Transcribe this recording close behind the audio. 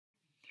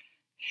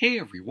Hey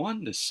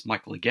everyone, this is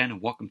Michael again,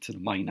 and welcome to the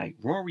Monday Night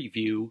Raw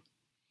review.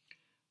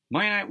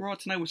 Monday Night Raw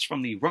tonight was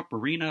from the Rupp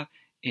Arena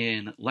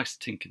in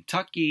Lexington,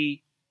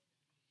 Kentucky,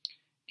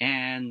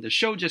 and the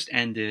show just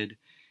ended.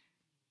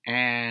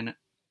 And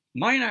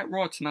Monday Night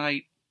Raw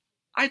tonight,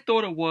 I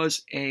thought it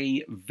was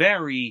a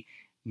very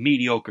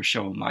mediocre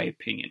show in my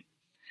opinion.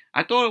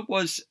 I thought it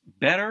was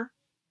better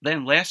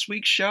than last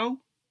week's show,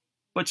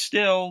 but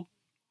still,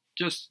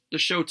 just the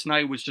show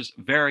tonight was just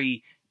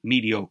very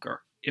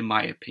mediocre in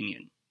my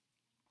opinion.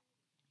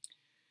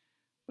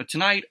 But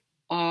tonight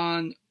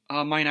on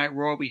Monday Night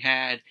Raw, we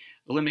had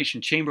Elimination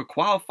Chamber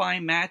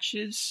Qualifying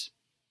Matches.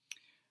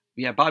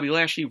 We had Bobby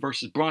Lashley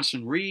versus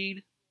Bronson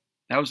Reed.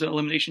 That was an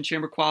Elimination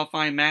Chamber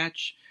Qualifying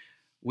match.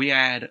 We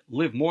had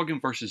Liv Morgan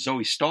versus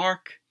Zoey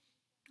Stark.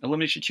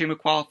 Elimination Chamber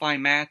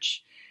Qualifying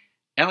match.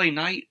 LA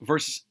Knight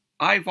versus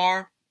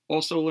Ivar.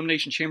 Also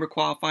Elimination Chamber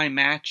Qualifying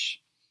match.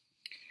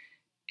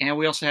 And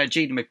we also had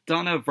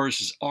McDonagh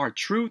versus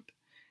R-Truth.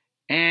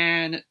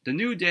 And the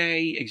New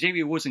Day,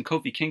 Xavier Woods and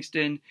Kofi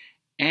Kingston,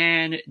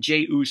 and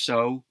Jey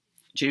Uso.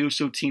 Jey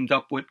Uso teamed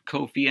up with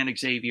Kofi and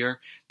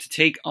Xavier to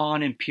take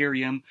on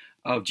Imperium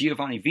of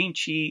Giovanni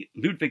Vinci,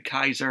 Ludwig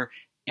Kaiser,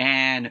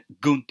 and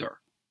Gunther.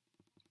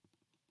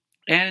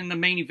 And in the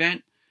main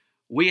event,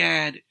 we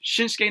had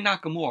Shinsuke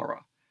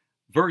Nakamura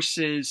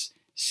versus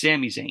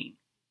Sami Zayn.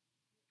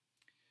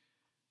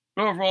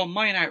 But overall,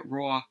 Monday Night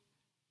Raw,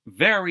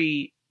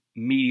 very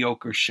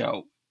mediocre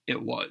show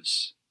it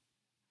was.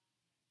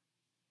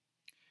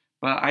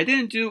 But I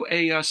didn't do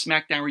a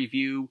SmackDown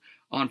review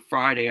on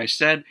Friday. I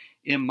said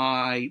in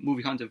my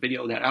Movie Hunter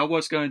video that I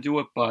was going to do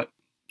it, but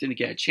didn't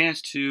get a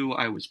chance to.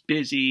 I was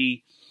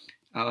busy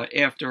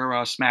after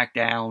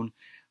SmackDown.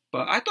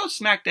 But I thought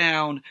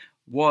SmackDown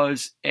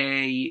was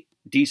a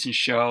decent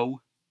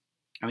show.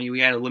 I mean, we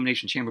had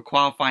Elimination Chamber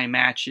qualifying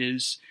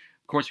matches.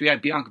 Of course, we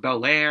had Bianca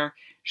Belair.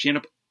 She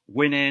ended up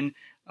winning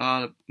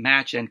the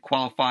match and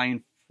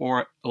qualifying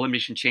for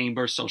Elimination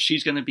Chamber, so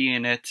she's going to be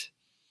in it.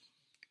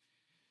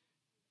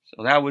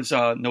 So that was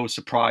no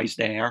surprise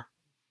there.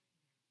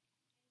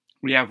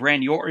 We have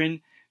Randy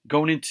Orton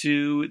going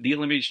into the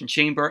Elimination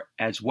Chamber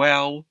as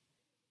well.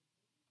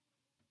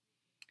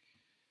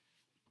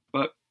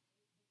 But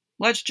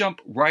let's jump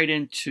right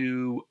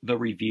into the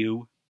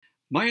review.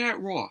 Monday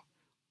Night Raw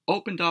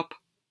opened up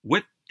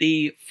with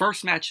the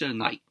first match of the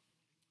night,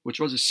 which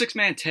was a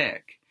six-man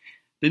tag.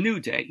 The New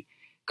Day,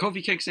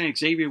 Kofi Kingston,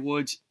 Xavier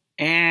Woods,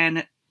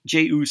 and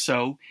Jey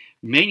Uso,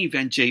 main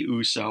event Jey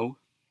Uso,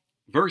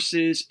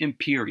 versus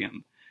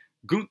Imperium,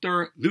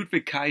 Gunther,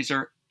 Ludwig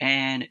Kaiser,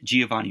 and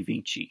Giovanni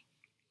Vinci.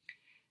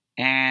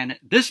 And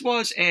this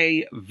was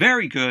a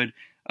very good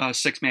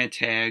six-man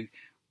tag.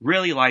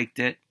 Really liked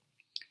it.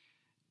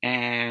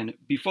 And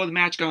before the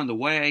match got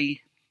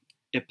underway,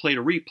 it played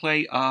a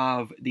replay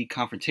of the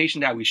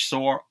confrontation that we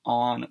saw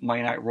on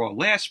Monday Night Raw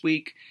last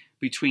week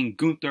between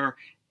Gunther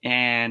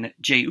and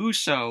Jey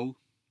Uso.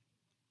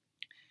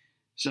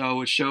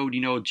 So it showed,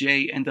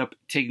 Jey ended up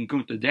taking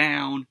Gunther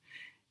down.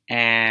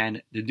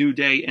 And the New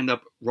Day end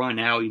up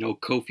running out.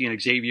 Kofi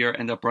and Xavier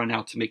end up running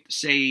out to make the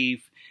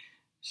save.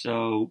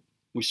 So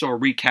we saw a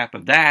recap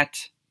of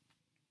that.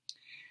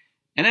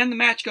 And then the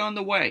match got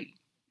underway,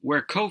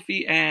 where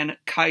Kofi and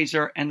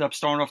Kaiser end up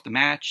starting off the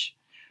match.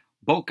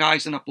 Both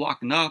guys end up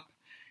locking up.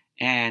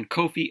 And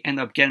Kofi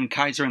ended up getting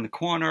Kaiser in the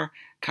corner.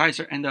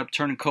 Kaiser ended up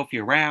turning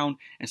Kofi around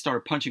and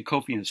started punching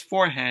Kofi in his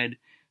forehead.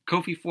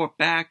 Kofi fought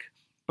back,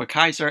 but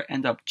Kaiser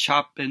ended up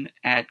chopping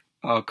at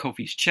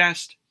Kofi's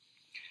chest.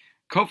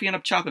 Kofi ended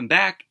up chopping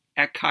back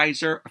at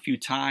Kaiser a few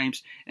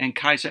times, and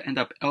Kaiser ended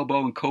up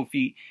elbowing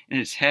Kofi in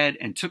his head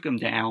and took him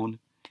down.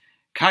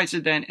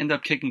 Kaiser then ended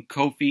up kicking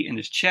Kofi in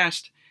his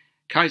chest.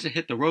 Kaiser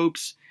hit the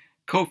ropes.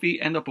 Kofi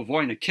ended up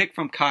avoiding a kick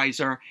from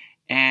Kaiser,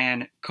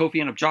 and Kofi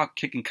ended up drop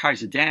kicking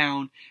Kaiser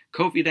down.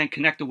 Kofi then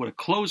connected with a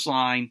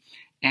clothesline,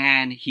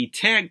 and he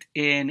tagged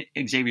in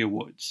Xavier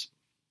Woods.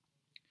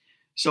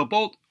 So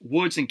both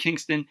Woods and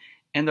Kingston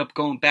ended up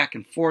going back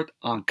and forth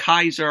on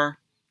Kaiser,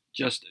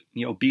 just,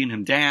 beating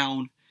him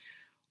down.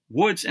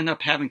 Woods ended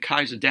up having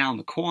Kaiser down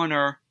the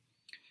corner.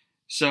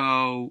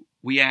 So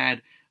we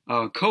had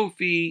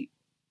Kofi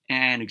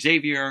and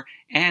Xavier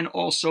and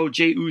also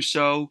Jey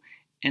Uso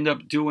end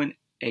up doing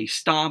a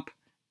stomp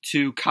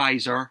to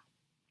Kaiser.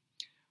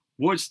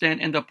 Woods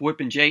then ended up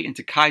whipping Jey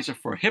into Kaiser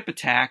for a hip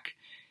attack.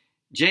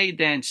 Jey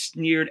then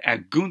sneered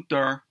at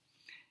Gunther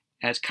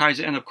as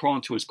Kaiser ended up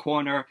crawling to his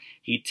corner.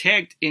 He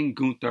tagged in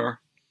Gunther.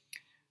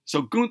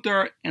 So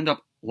Gunther ended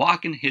up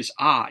locking his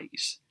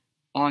eyes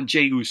on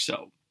Jey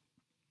Uso.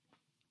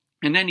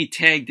 And then he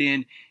tagged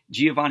in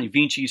Giovanni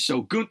Vinci.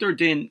 So Gunther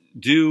didn't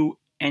do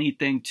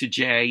anything to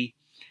Jey.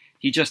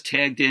 He just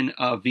tagged in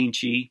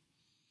Vinci.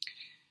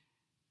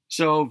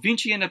 So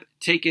Vinci ended up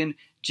taking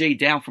Jey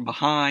down from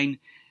behind.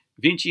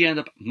 Vinci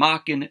ended up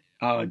mocking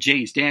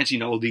Jey's dance,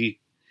 doing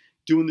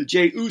the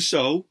Jey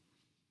Uso.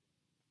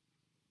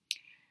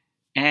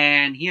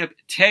 And he ended up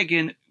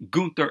tagging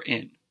Gunther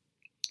in.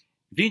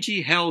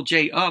 Vinci held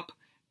Jey up.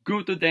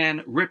 Gunther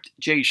then ripped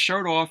Jey's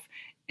shirt off,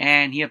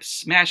 and he ended up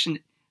smashing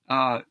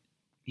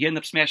He ended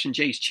up smashing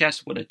Jey's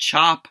chest with a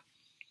chop.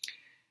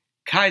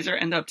 Kaiser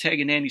ended up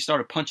tagging in. He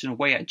started punching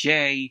away at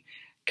Jey.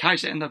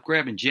 Kaiser ended up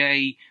grabbing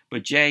Jey,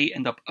 but Jey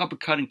ended up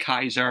uppercutting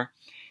Kaiser.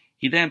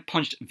 He then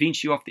punched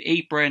Vinci off the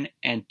apron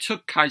and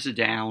took Kaiser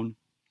down.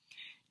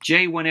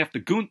 Jey went after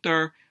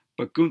Gunther,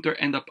 but Gunther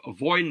ended up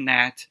avoiding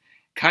that.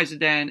 Kaiser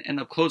then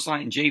ended up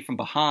clotheslining Jey from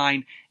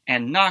behind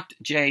and knocked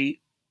Jey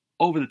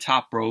over the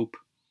top rope.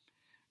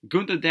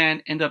 Gunther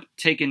then ended up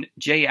taking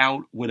Jey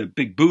out with a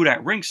big boot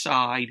at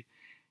ringside.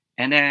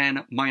 And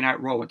then Monday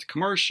Night Raw went to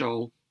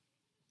commercial.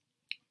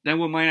 Then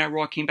when Monday Night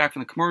Raw came back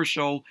from the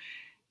commercial,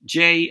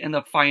 Jey ended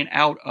up fighting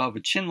out of a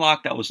chin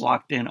lock that was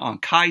locked in on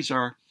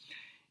Kaiser.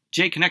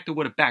 Jey connected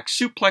with a back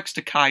suplex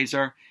to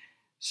Kaiser.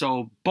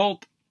 So both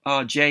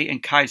Jey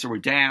and Kaiser were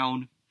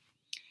down.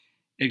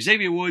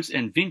 Xavier Woods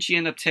and Vinci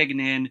ended up tagging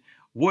in.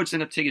 Woods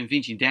ended up taking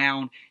Vinci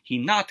down. He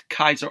knocked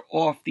Kaiser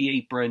off the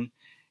apron.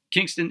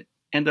 Kingston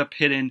ended up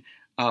hitting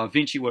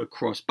Vinci with a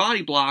cross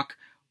body block.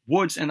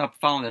 Woods ended up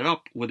following it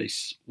up with a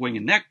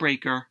swinging neck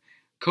breaker.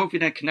 Kofi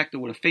then connected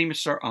with a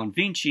famouser on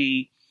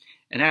Vinci,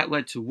 and that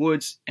led to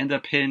Woods end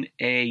up hitting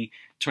a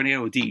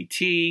tornado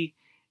DDT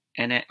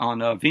and then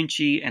on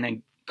Vinci, and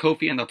then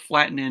Kofi ended up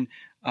flattening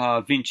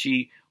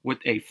Vinci with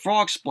a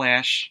frog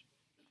splash.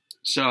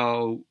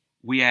 So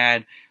we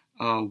had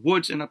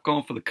Woods end up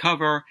going for the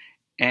cover,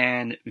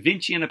 and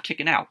Vinci ended up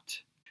kicking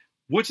out.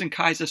 Woods and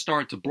Kaiser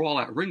started to brawl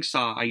at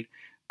ringside.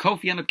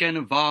 Kofi ended up getting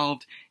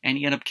involved, and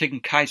he ended up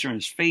kicking Kaiser in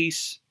his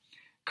face.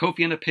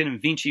 Kofi ended up hitting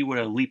Vinci with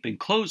a leaping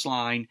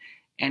clothesline,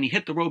 and he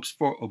hit the ropes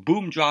for a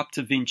boom drop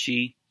to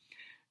Vinci.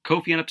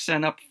 Kofi ended up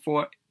setting up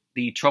for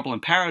the Trouble in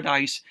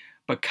Paradise,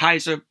 but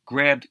Kaiser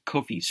grabbed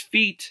Kofi's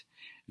feet.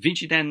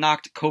 Vinci then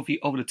knocked Kofi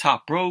over the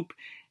top rope,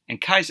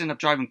 and Kaiser ended up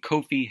driving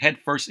Kofi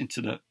headfirst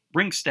into the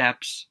ring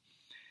steps.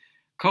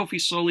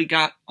 Kofi slowly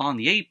got on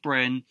the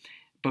apron,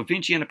 but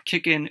Vinci ended up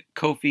kicking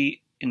Kofi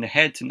in the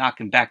head to knock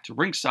him back to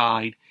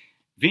ringside.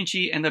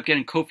 Vinci ended up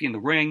getting Kofi in the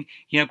ring.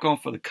 He ended up going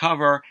for the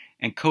cover,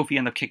 and Kofi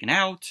ended up kicking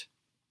out.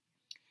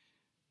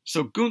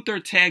 So Gunther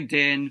tagged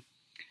in.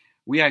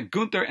 We had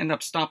Gunther end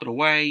up stomping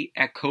away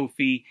at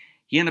Kofi.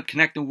 He ended up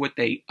connecting with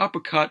a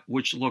uppercut,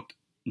 which looked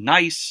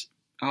nice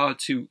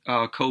to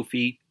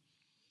Kofi.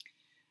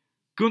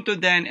 Gunther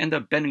then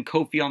ended up bending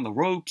Kofi on the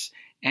ropes,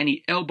 and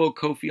he elbowed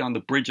Kofi on the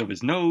bridge of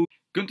his nose.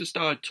 Gunther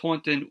started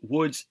taunting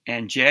Woods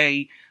and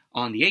Jey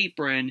on the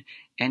apron,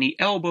 and he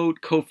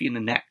elbowed Kofi in the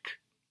neck.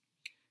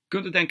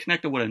 Gunther then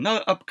connected with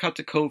another uppercut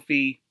to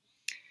Kofi.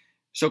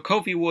 So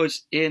Kofi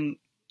was in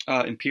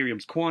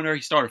Imperium's corner. He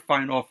started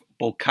fighting off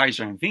both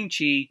Kaiser and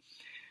Vinci.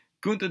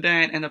 Gunther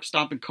then ended up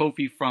stopping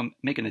Kofi from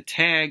making a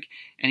tag,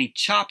 and he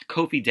chopped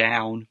Kofi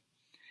down.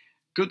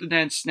 Gunther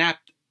then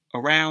snapped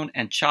around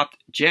and chopped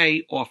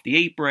Jey off the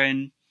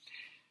apron.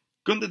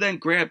 Gunther then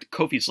grabbed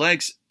Kofi's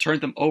legs,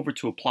 turned them over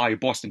to apply a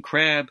Boston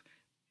Crab.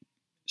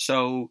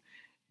 So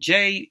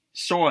Jey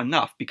saw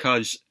enough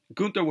because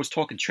Gunther was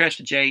talking trash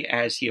to Jey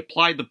as he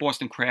applied the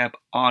Boston Crab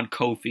on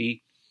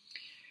Kofi.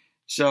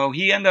 So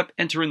he ended up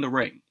entering the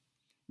ring.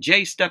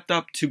 Jey stepped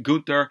up to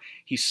Gunther.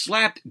 He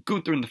slapped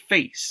Gunther in the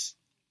face,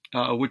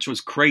 which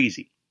was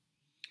crazy.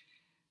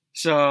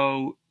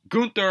 So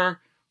Gunther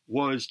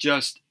was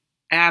just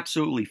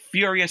absolutely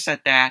furious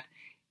at that.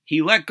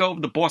 He let go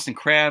of the Boston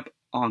Crab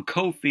on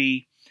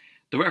Kofi.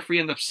 The referee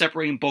ended up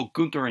separating both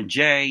Gunther and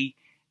Jey,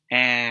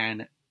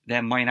 and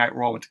then Monday Night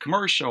Raw went to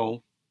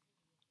commercial.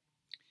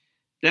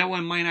 Then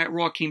when Monday Night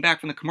Raw came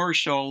back from the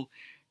commercial,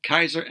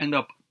 Kaiser ended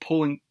up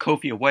pulling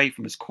Kofi away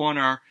from his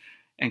corner,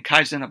 and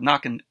Kaiser ended up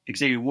knocking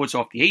Xavier Woods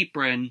off the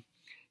apron.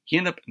 He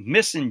ended up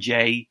missing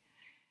Jey,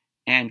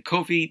 and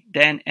Kofi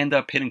then ended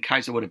up hitting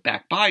Kaiser with a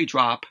back body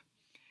drop.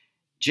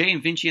 Jey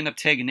and Vinci ended up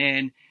tagging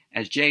in,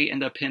 as Jey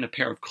ended up hitting a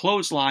pair of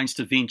clotheslines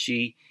to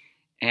Vinci,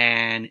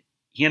 and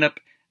he ended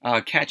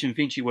up catching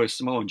Vinci with a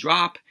Samoan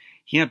drop.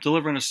 He ended up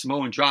delivering a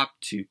Samoan drop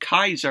to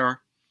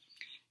Kaiser.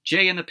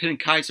 Jey ended up hitting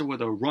Kaiser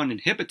with a run and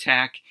hip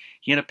attack.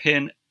 He ended up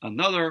hitting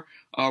another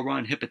run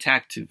and hip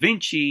attack to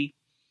Vinci.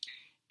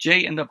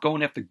 Jey ended up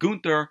going after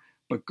Gunther,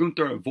 but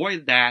Gunther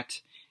avoided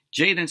that.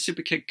 Jey then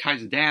super kicked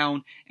Kaiser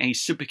down, and he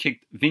super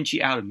kicked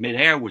Vinci out of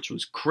midair, which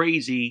was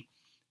crazy.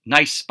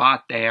 Nice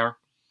spot there.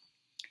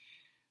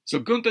 So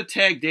Gunther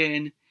tagged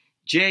in.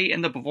 Jey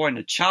ended up avoiding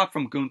a chop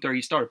from Gunther.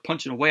 He started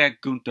punching away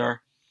at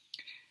Gunther.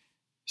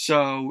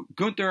 So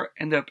Gunther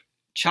ended up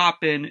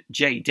chopping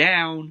Jey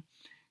down.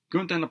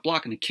 Gunther ended up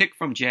blocking a kick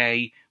from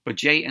Jey, but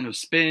Jey ended up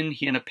spinning.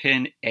 He ended up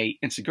hitting a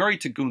enziguri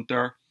to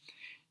Gunther.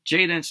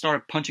 Jey then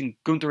started punching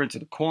Gunther into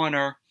the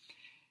corner.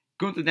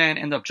 Gunther then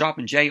ended up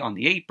dropping Jey on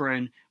the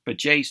apron, but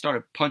Jey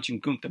started punching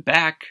Gunther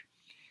back.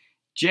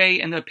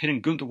 Jey ended up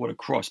hitting Gunther with a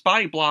cross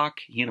body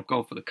block. He ended up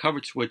going for the cover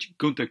switch.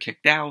 Gunther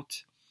kicked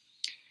out.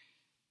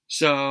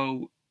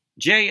 So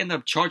Jey ended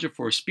up charging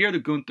for a spear to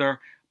Gunther,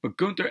 but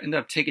Gunther ended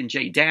up taking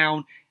Jey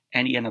down,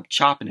 and he ended up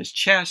chopping his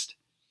chest.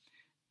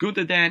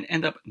 Gunther then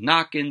ended up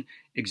knocking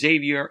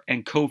Xavier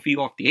and Kofi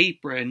off the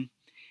apron.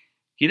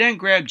 He then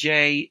grabbed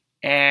Jey,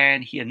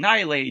 and he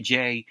annihilated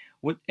Jey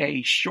with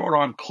a short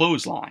arm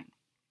clothesline.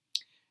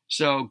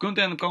 So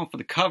Gunther ended up going for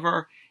the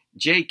cover,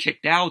 Jey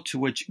kicked out, to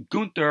which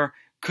Gunther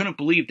couldn't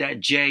believe that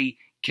Jey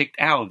kicked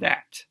out of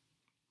that.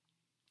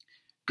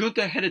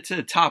 Gunther headed to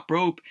the top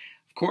rope.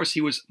 Of course,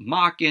 he was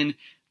mocking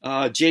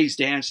Jey's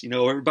dance,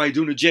 everybody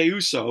doing a Jey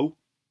Uso.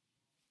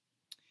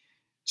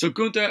 So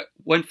Gunther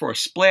went for a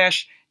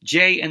splash.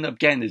 Jey ended up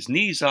getting his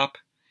knees up.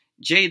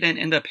 Jey then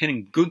ended up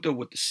hitting Gunther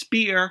with the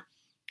spear,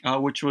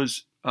 which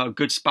was a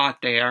good spot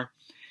there.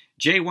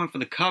 Jey went for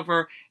the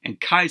cover, and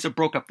Kaiser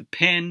broke up the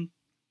pin.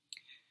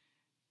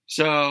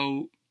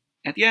 So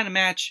at the end of the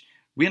match,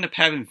 we ended up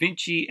having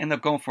Vinci end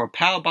up going for a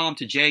powerbomb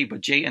to Jey,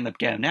 but Jey ended up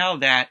getting out of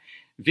that.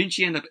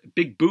 Vinci ended up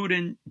big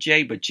booting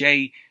Jey, but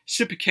Jey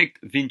super kicked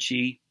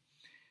Vinci.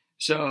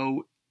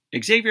 So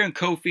Xavier and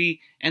Kofi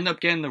ended up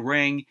getting the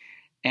ring,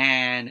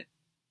 and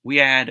we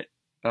had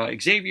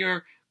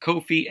Xavier,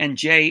 Kofi, and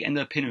Jey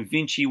ended up hitting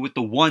Vinci with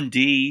the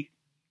 1D,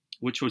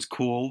 which was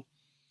cool.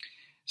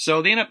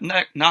 So they ended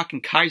up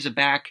knocking Kaiser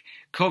back.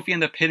 Kofi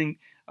ended up hitting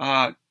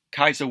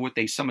Kaiser with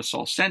a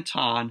somersault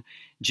senton.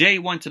 Jey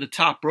went to the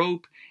top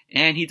rope,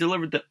 and he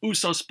delivered the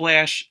Uso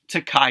splash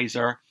to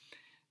Kaiser.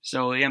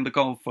 So they ended up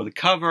going for the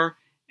cover,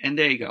 and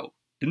there you go.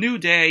 The New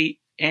Day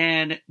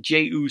and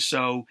Jey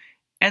Uso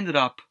ended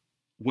up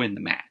winning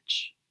the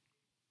match.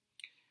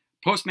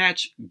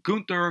 Post-match,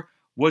 Gunther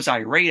was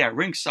irate at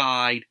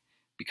ringside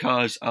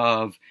because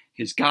of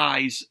his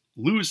guys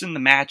losing the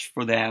match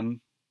for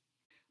them.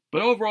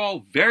 But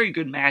overall, very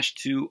good match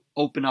to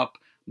open up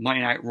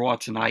Monday Night Raw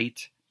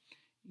tonight.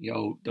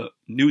 The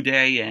New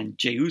Day and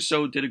Jey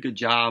Uso did a good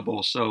job.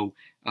 Also,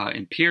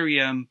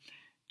 Imperium.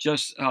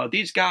 Just all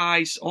these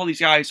guys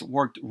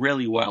worked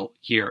really well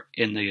here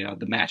in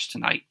the match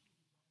tonight.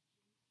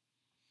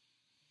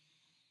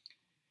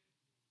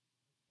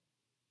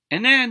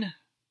 And then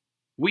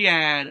we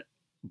had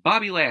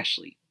Bobby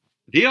Lashley,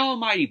 the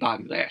almighty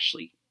Bobby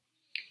Lashley.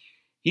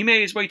 He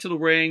made his way to the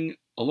ring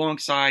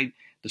alongside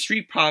the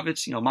Street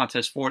Profits,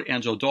 Montez Ford,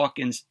 Angelo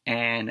Dawkins,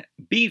 and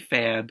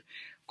B-Fab.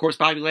 Of course,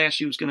 Bobby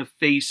Lashley was going to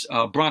face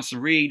Bronson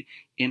Reed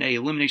in a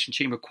Elimination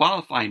Chamber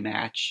qualifying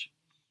match,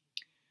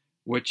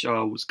 which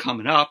was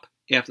coming up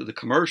after the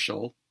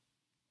commercial.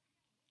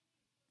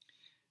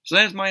 So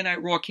as Monday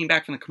Night Raw came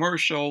back from the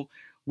commercial,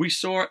 we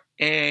saw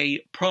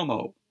a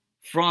promo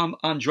from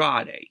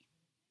Andrade.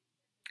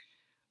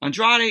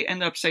 Andrade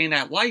ended up saying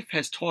that life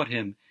has taught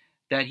him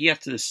that he has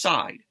to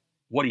decide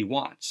what he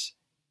wants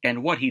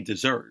and what he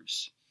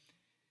deserves.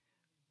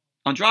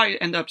 Andrade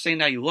ended up saying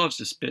that he loves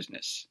this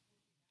business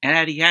and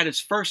that he had his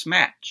first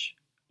match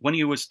when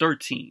he was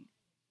 13.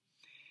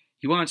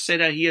 He wanted to say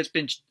that he has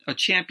been a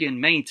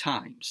champion many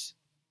times.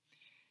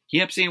 He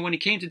ended up saying when he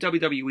came to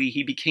WWE,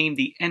 he became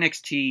the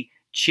NXT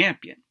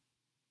champion.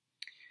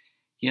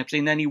 He ended up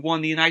saying then he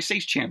won the United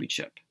States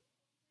Championship,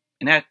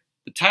 and that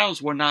the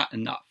titles were not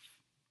enough.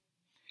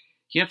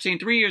 He ended up saying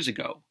 3 years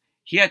ago,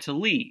 he had to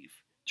leave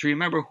to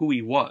remember who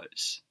he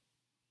was.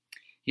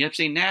 He ended up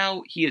saying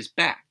now he is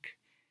back,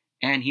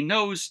 and he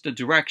knows the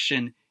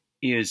direction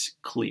is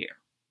clear.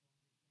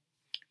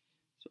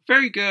 So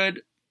very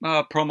good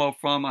promo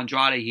from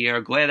Andrade here.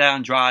 Glad that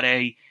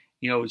Andrade,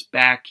 is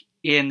back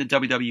in the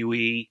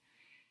WWE.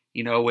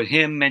 With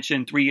him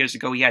mentioned 3 years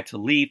ago, he had to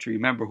leave to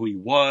remember who he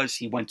was.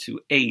 He went to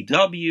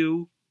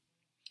AEW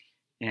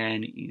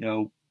and,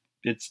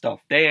 did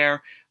stuff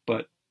there.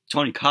 But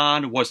Tony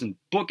Khan wasn't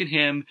booking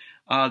him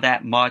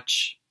that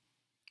much.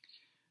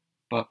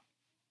 But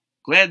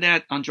glad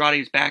that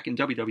Andrade is back in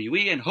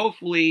WWE, and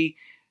hopefully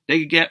they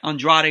could get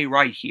Andrade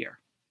right here.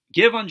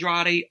 Give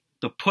Andrade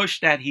the push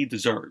that he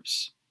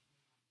deserves.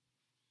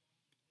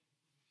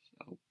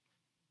 So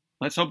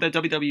let's hope that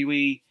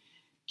WWE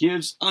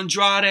gives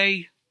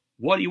Andrade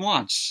what he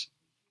wants.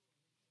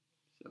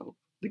 So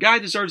the guy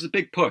deserves a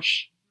big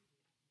push.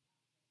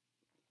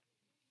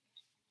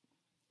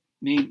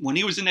 I mean, when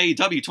he was in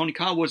AEW, Tony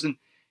Khan wasn't,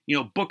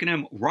 booking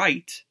him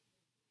right.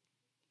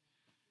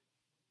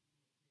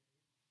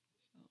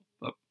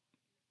 But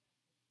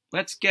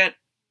let's get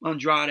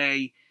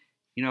Andrade,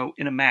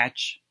 in a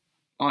match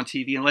on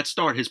TV, and let's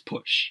start his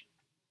push.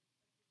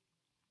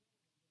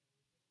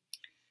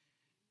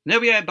 And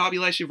then we had Bobby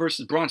Lashley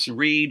versus Bronson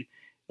Reed,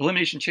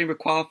 Elimination Chamber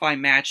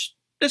qualifying match.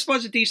 This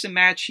was a decent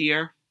match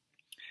here.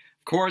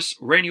 Of course,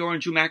 Randy Orton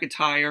and Drew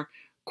McIntyre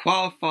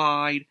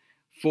qualified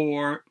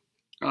for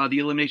the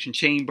Elimination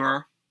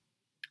Chamber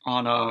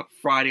on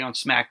Friday on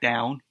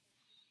SmackDown.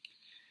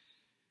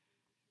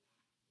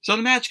 So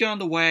the match got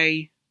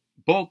underway.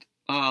 Both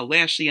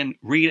Lashley and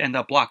Reed ended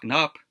up blocking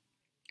up.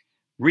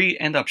 Reed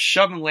ended up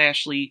shoving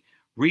Lashley.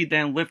 Reed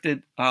then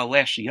lifted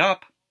Lashley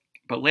up,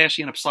 but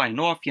Lashley ended up sliding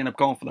off. He ended up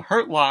going for the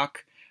Hurt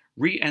Lock.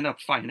 Reed ended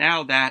up finding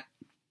out that.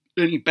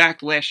 Then he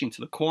backed Lashley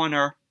into the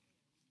corner.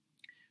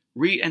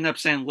 Reed ended up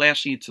sending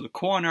Lashley into the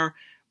corner,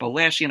 but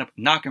Lashley ended up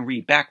knocking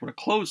Reed back with a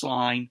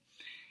clothesline.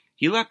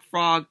 He left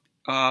Frog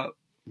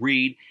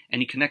Reed,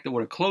 and he connected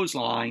with a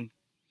clothesline.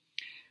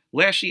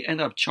 Lashley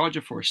ended up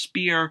charging for a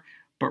spear,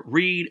 but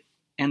Reed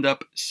ended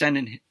up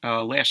sending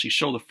Lashley's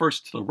shoulder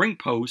first to the ring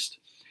post.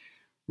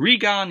 Reed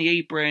got on the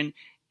apron,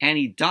 and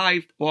he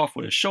dived off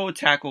with a shoulder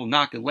tackle,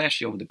 knocking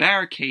Lashley over the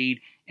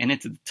barricade and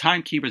into the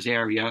timekeeper's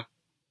area.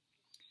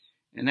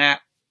 And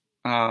that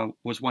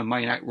was when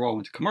Monday Night Raw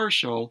went to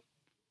commercial.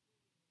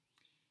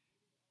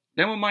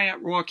 Then when Monday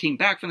Night Raw came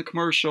back from the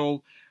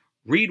commercial,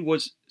 Reed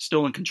was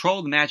still in control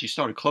of the match. He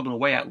started clubbing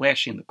away at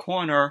Lashley in the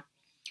corner.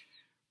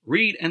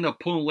 Reed ended up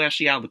pulling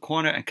Lashley out of the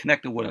corner and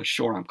connected with a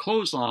short arm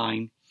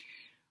clothesline.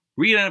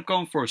 Reed ended up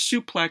going for a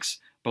suplex,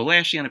 but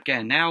Lashley ended up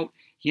getting out.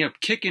 He ended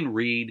up kicking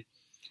Reed.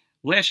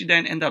 Lashley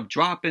then ended up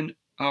dropping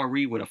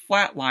Reed with a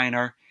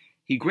flatliner.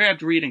 He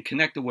grabbed Reed and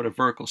connected with a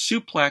vertical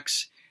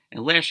suplex,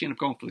 and Lashley ended up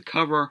going for the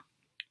cover.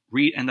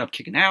 Reed ended up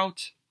kicking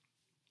out.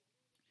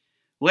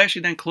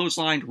 Lashley then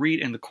clotheslined Reed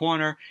in the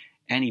corner,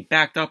 and he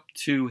backed up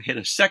to hit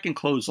a second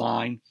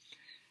clothesline.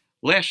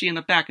 Lashley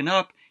ended up backing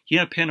up. He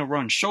ended up hitting a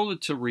run shoulder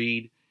to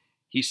Reed.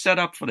 He set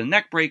up for the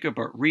neck breaker,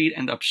 but Reed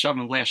ended up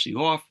shoving Lashley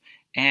off,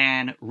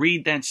 and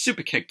Reed then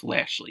superkicked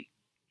Lashley.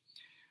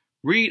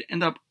 Reed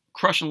ended up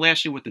crushing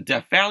Lashley with the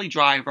Death Valley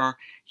driver.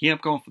 He ended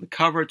up going for the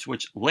cover, to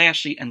which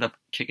Lashley ended up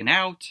kicking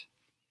out.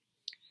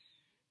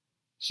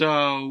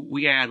 So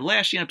we had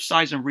Lashley ended up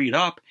sizing Reed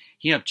up.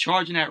 He ended up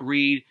charging at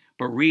Reed,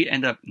 but Reed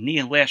ended up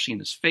kneeing Lashley in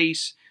his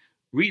face.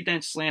 Reed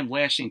then slammed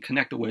Lashley and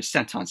connected with a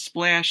senton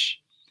splash.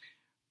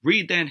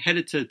 Reed then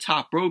headed to the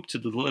top rope to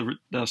deliver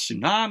the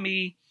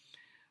tsunami,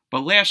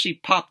 but Lashley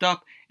popped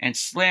up and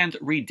slammed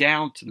Reed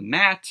down to the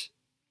mat.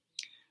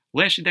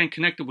 Lashley then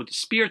connected with the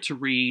spear to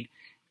Reed,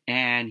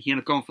 and he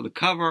ended up going for the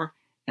cover,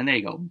 and there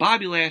you go.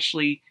 Bobby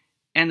Lashley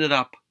ended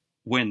up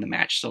winning the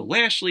match. So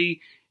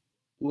Lashley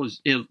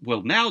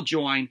will now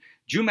join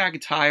Drew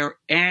McIntyre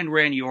and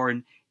Randy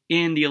Orton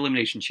in the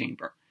Elimination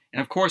Chamber.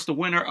 And of course, the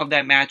winner of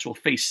that match will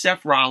face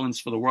Seth Rollins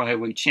for the World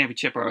Heavyweight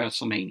Championship at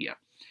WrestleMania,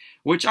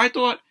 which I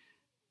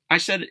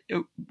said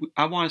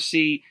I want to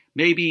see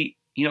maybe,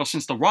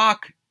 since The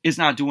Rock is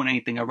not doing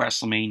anything at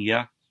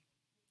WrestleMania,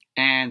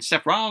 and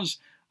Seth Rollins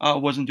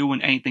wasn't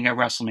doing anything at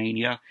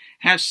WrestleMania,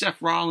 have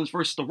Seth Rollins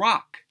versus The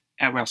Rock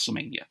at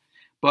WrestleMania.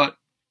 But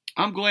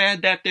I'm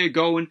glad that they're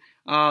going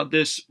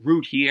this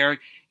route here.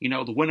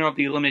 The winner of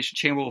the Elimination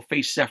Chamber will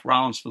face Seth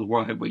Rollins for the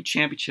World Heavyweight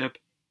Championship.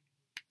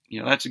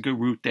 That's a good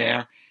route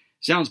there.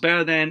 Sounds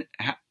better than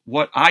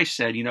what I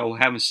said,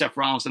 having Seth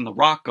Rollins and The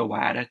Rock go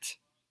at it.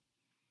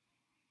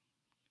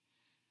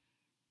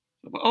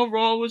 But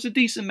overall, it was a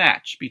decent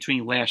match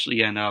between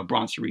Lashley and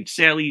Bronson Reed.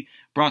 Sadly,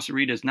 Bronson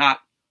Reed is not,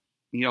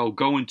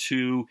 going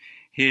to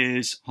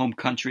his home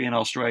country in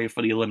Australia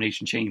for the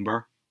Elimination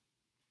Chamber.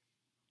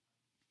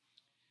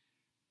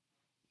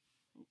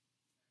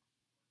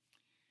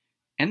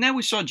 And then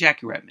we saw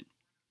Jackie Redmond.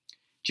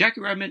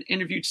 Jackie Redmond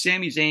interviewed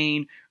Sami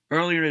Zayn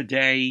earlier in the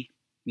day,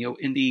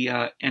 in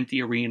the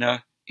empty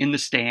arena, in the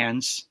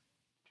stands.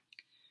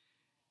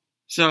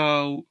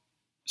 So,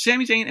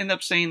 Sami Zayn ended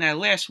up saying that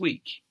last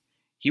week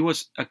he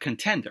was a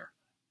contender.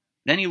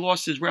 Then he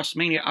lost his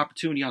WrestleMania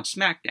opportunity on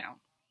SmackDown.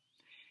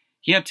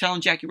 He ended up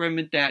telling Jackie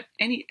Redmond that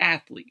any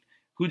athlete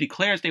who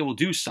declares they will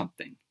do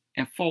something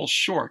and falls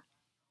short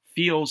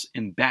feels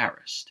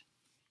embarrassed.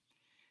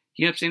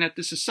 He ended up saying that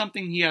this is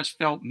something he has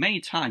felt many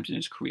times in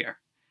his career,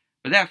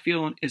 but that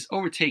feeling is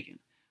overtaken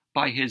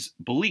by his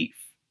belief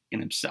in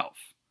himself.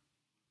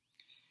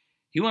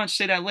 He wanted to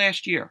say that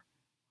last year,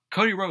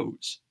 Cody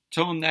Rhodes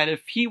told him that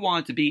if he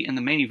wanted to be in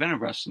the main event of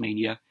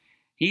WrestleMania,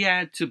 he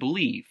had to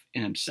believe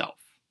in himself.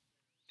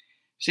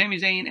 Sami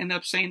Zayn ended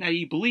up saying that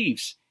he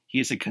believes he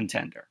is a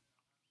contender.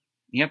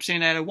 He ended up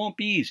saying that it won't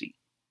be easy,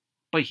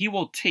 but he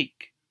will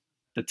take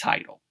the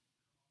title.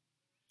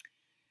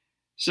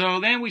 So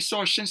then we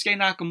saw Shinsuke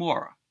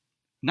Nakamura.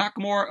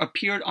 Nakamura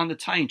appeared on the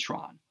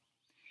Titantron.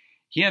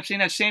 He ended up saying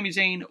that Sami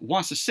Zayn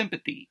wants the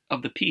sympathy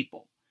of the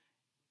people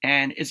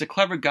and is a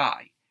clever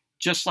guy,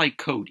 just like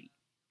Cody.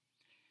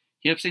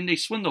 He ended up saying they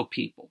swindle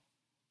people.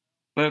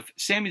 But if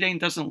Sami Zayn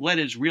doesn't let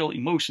his real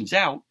emotions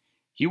out,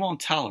 he won't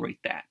tolerate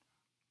that.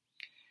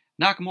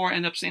 Nakamura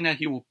ended up saying that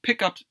he will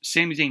pick up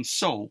Sami Zayn's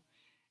soul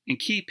and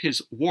keep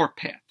his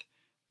warpath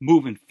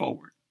moving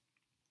forward.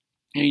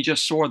 And you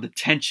just saw the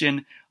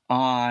tension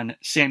on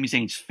Sami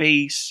Zayn's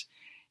face.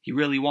 He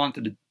really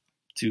wanted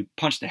to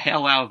punch the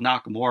hell out of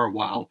Nakamura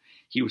while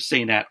he was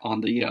saying that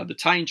on the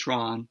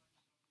Titantron.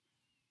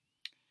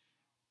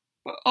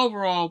 But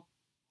overall,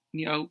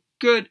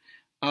 good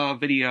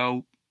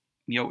video,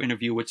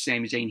 interview with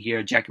Sami Zayn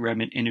here. Jackie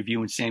Redmond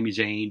interviewing Sami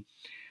Zayn.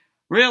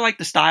 Really like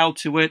the style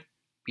to it.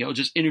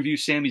 Just interview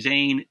Sami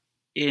Zayn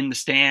in the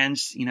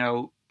stands,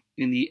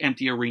 in the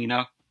empty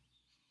arena.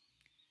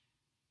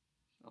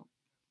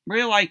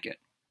 Really like it.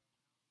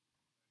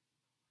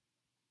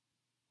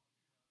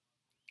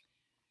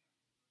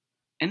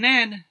 And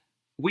then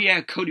we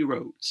had Cody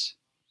Rhodes.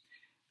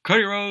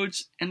 Cody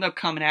Rhodes ended up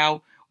coming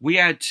out. We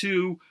had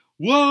two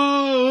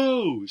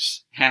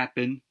whoas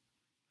happen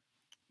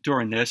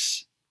during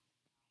this.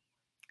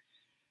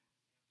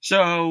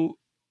 So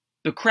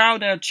the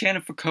crowd ended up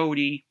chanting for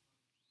Cody.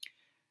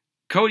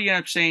 Cody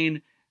ended up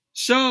saying,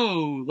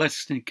 "So,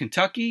 Lexington,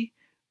 Kentucky,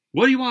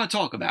 what do you want to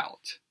talk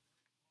about?"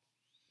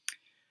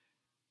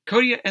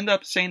 Cody ended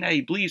up saying that he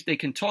believes they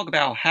can talk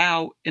about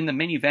how, in the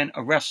main event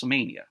of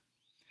WrestleMania,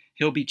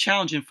 he'll be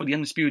challenging for the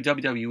undisputed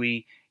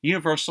WWE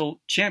Universal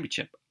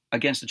Championship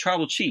against the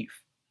Tribal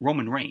Chief,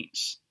 Roman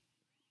Reigns.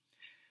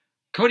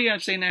 Cody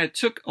ended up saying that it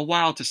took a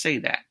while to say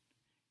that.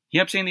 He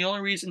ended up saying the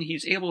only reason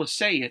he's able to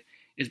say it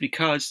is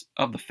because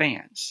of the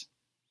fans.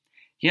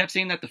 He ended up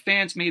saying that the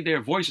fans made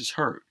their voices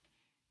heard.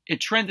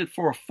 It trended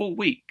for a full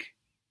week.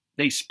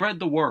 They spread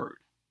the word.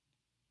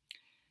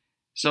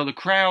 So the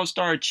crowd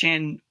started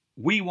chanting,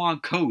 "We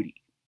want Cody."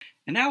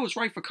 And that was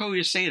right for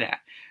Cody to say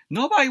that.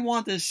 Nobody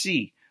wanted to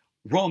see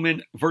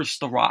Roman versus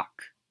The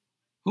Rock.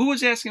 Who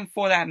was asking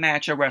for that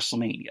match at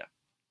WrestleMania?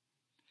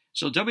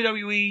 So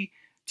WWE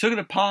took it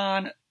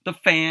upon the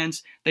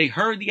fans. They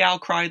heard the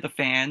outcry of the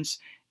fans.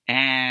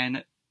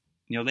 And,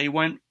 they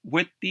went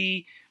with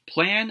the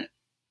plan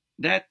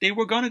that they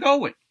were going to go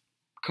with.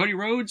 Cody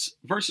Rhodes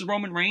versus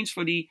Roman Reigns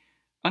for the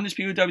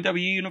undisputed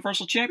WWE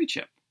Universal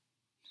Championship.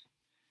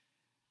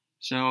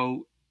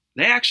 So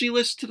they actually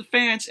listened to the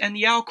fans and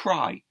the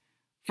outcry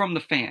from the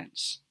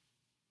fans.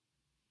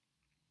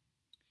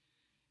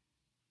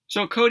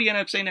 So Cody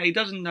ended up saying that he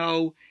doesn't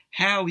know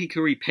how he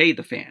could repay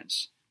the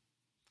fans.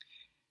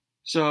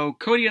 So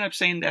Cody ended up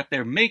saying that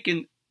they're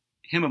making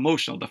him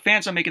emotional. The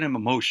fans are making him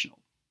emotional.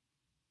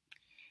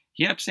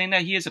 He ended up saying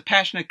that he is a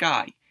passionate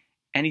guy,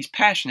 and he's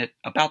passionate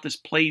about this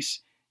place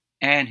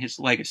and his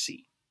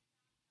legacy.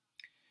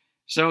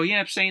 So he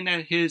ended up saying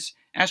that his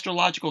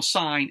astrological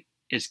sign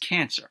is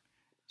Cancer.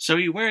 So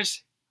he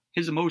wears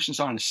his emotions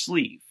on his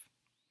sleeve.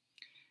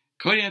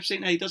 Cody ended up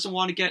saying that he doesn't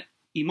want to get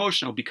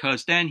emotional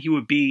because then he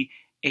would be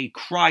a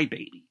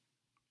crybaby.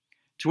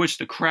 To which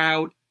the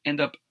crowd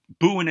ended up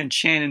booing and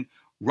chanting,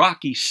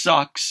 "Rocky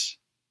sucks."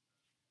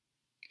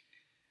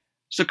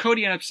 So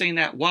Cody ended up saying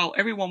that while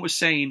everyone was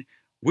saying,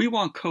 "We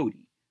want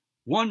Cody,"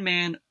 one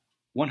man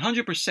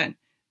 100%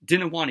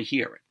 didn't want to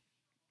hear it.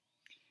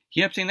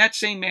 He ended up saying that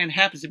same man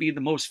happens to be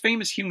the most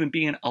famous human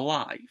being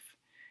alive,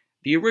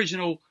 the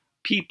original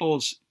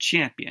People's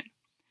Champion,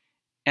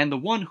 and the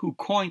one who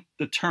coined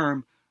the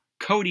term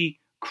Cody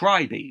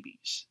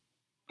Crybabies.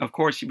 Of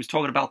course, he was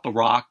talking about The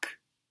Rock.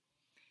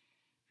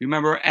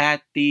 Remember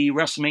at the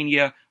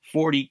WrestleMania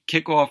 40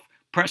 kickoff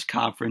press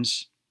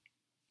conference,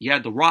 you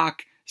had The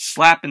Rock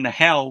slapping the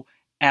hell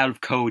out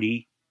of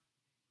Cody,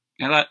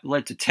 and that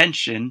led to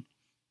tension,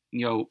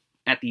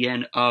 at the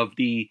end of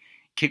the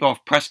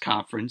kickoff press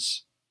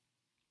conference.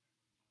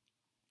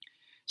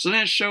 So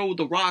then it showed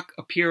The Rock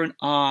appearing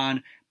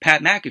on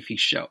Pat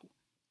McAfee's show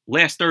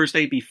last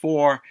Thursday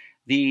before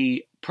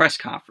the press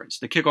conference,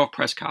 the kickoff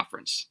press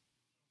conference,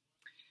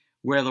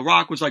 where The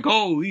Rock was like,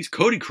 "Oh, these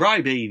Cody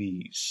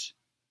crybabies."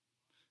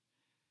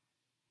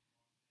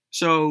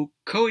 So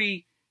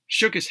Cody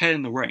shook his head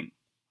in the ring.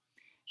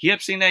 He ended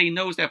up saying that he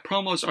knows that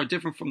promos are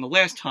different from the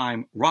last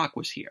time Rock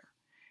was here,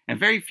 and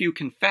very few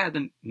can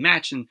fathom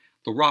matching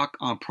The Rock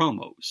on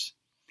promos.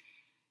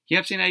 He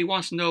ended up saying that he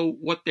wants to know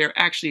what they're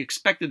actually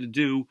expected to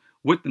do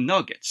with the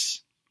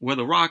Nuggets, where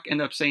The Rock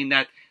ended up saying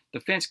that the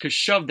fans could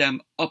shove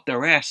them up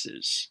their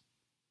asses.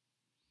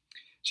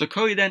 So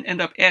Cody then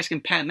ended up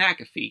asking Pat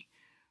McAfee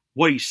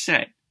what he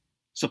said.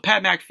 So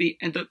Pat McAfee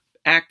ended up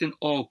acting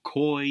all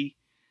coy,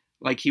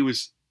 like he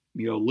was,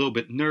 a little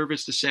bit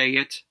nervous to say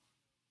it.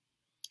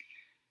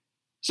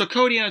 So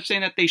Cody ended up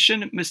saying that they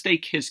shouldn't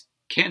mistake his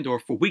candor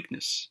for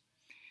weakness.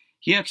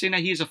 He ended up saying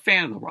that he is a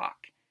fan of The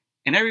Rock,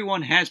 and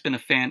everyone has been a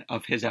fan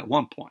of his at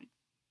one point.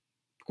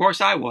 Of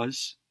course, I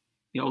was.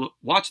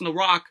 Watching The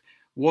Rock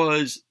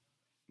was,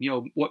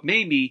 what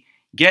made me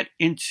get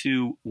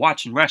into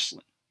watching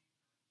wrestling.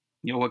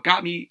 What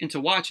got me into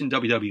watching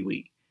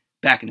WWE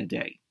back in the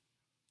day.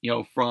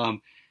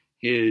 From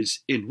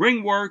his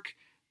in-ring work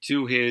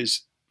to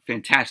his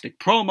fantastic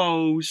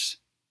promos.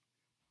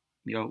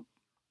 The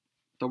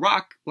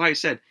Rock, like I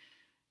said,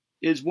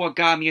 is what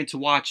got me into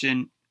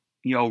watching,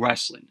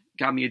 wrestling.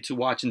 Got me into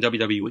watching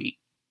WWE.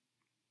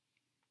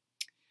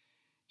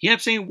 He ended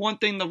up saying one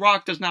thing The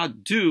Rock does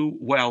not do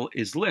well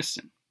is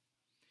listen.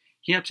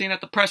 He ended up saying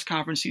at the press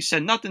conference he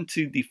said nothing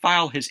to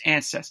defile his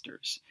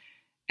ancestors,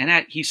 and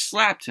that he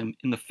slapped him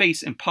in the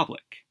face in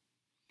public.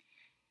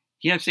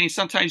 He ended up saying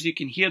sometimes you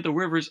can hear the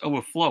rivers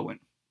overflowing.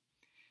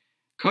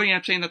 Cody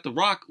ended up saying that The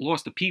Rock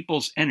lost the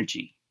people's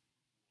energy.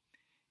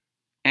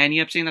 And he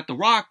ended up saying that The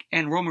Rock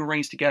and Roman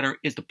Reigns together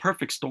is the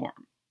perfect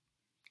storm.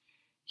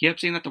 He ended up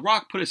saying that The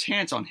Rock put his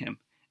hands on him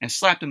and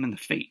slapped him in the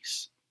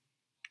face.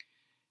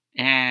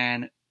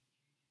 And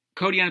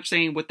Cody ended up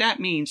saying what that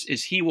means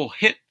is he will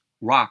hit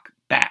Rock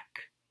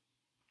back.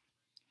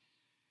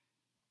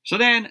 So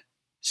then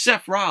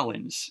Seth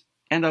Rollins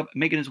ended up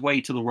making his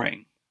way to the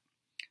ring.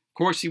 Of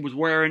course, he was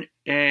wearing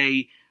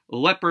a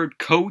leopard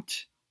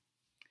coat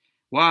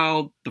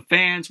while the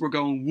fans were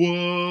going,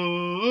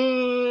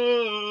 "Whoa."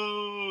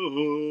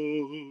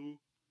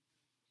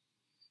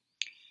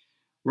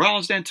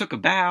 Rollins then took a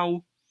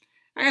bow.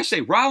 I gotta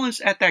say,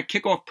 Rollins at that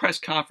kickoff press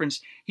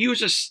conference, he was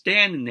just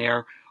standing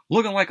there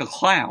looking like a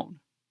clown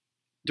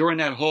during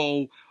that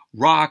whole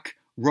Rock,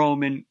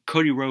 Roman,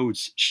 Cody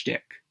Rhodes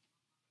shtick.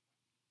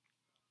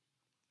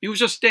 He was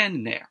just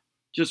standing there,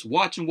 just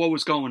watching what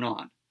was going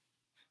on.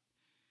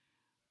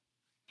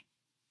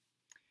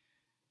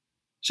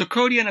 So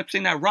Cody ended up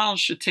saying that Rollins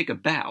should take a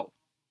bow.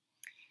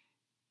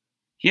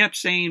 He kept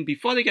saying,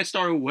 before they get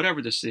started with whatever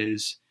this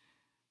is,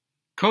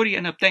 Cody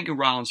ended up thanking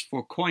Rollins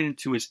for coining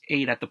to his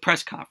aid at the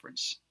press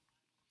conference.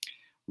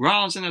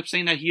 Rollins ended up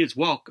saying that he is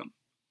welcome.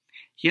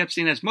 He kept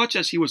saying as much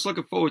as he was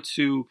looking forward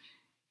to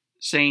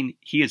saying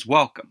he is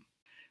welcome.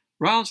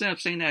 Rollins ended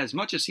up saying that as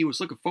much as he was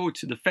looking forward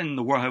to defending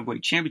the World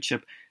Heavyweight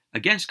Championship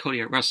against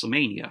Cody at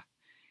WrestleMania,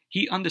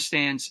 he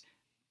understands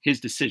his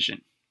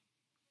decision.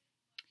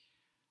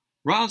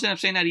 Rollins ended up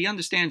saying that he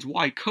understands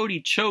why Cody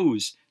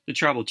chose the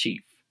Tribal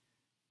Chief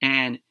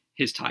and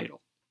his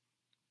title.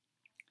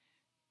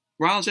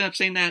 Rollins ended up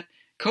saying that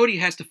Cody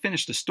has to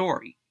finish the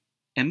story,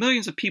 and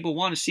millions of people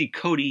want to see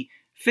Cody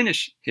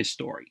finish his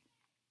story.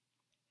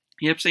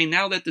 He kept saying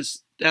now that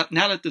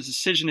the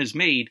decision is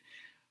made,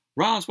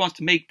 Rollins wants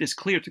to make this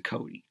clear to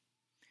Cody.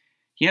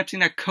 He kept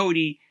saying that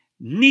Cody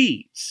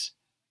needs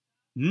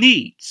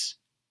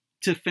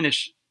to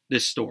finish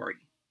this story.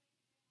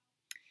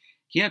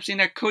 He kept saying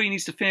that Cody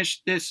needs to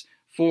finish this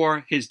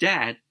for his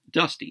dad,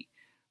 Dusty,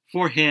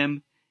 for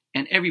him,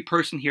 and every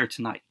person here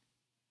tonight.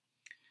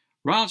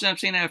 Rollins ended up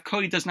saying that if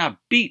Cody does not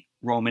beat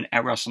Roman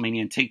at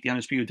WrestleMania and take the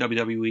undisputed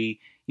WWE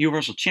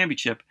Universal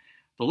Championship,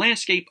 the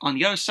landscape on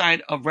the other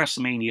side of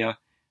WrestleMania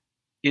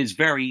is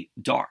very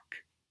dark.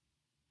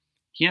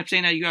 He ended up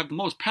saying that you have the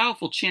most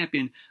powerful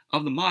champion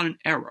of the modern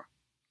era.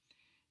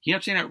 He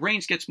ended up saying that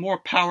Reigns gets more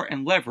power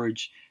and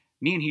leverage,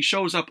 meaning he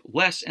shows up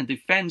less and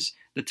defends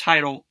the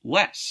title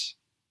less.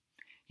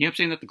 He ended up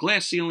saying that the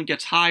glass ceiling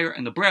gets higher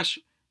and the brass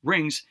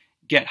rings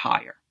get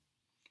higher.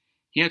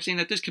 He ended up saying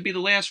that this could be the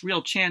last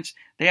real chance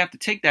they have to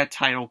take that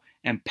title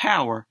and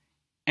power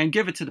and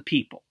give it to the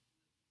people.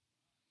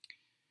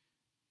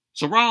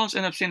 So Rollins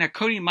ended up saying that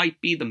Cody might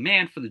be the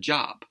man for the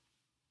job.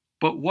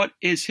 But what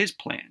is his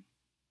plan?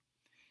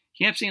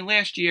 He ended up saying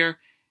last year,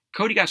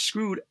 Cody got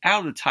screwed out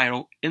of the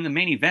title in the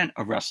main event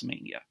of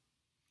WrestleMania.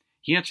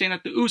 He ended up saying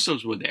that the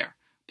Usos were there,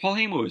 Paul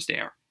Heyman was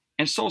there,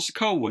 and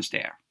Sikoa was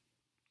there.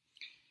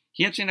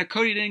 He ended up saying that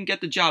Cody didn't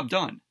get the job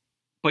done,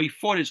 but he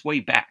fought his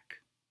way back.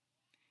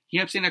 He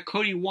ended up saying that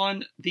Cody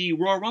won the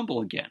Royal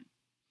Rumble again,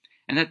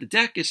 and that the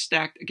deck is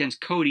stacked against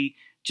Cody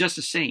just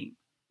the same,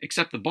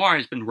 except the bar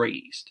has been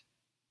raised.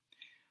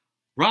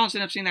 Rollins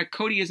ended up saying that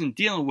Cody isn't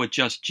dealing with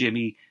just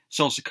Jimmy,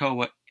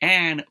 Sikoa,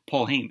 and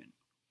Paul Heyman.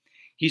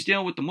 He's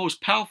dealing with the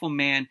most powerful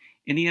man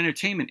in the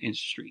entertainment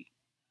industry,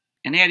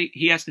 and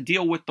he has to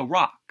deal with The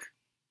Rock.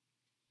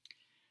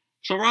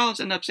 So Rollins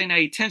ended up saying that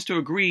he tends to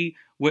agree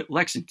with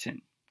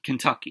Lexington,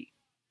 Kentucky.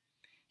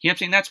 He ended up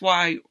saying that's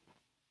why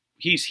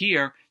he's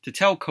here to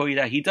tell Cody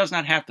that he does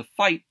not have to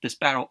fight this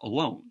battle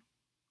alone.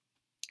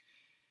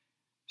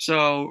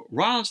 So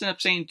Rollins ended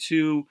up saying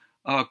to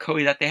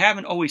Cody that they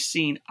haven't always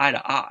seen eye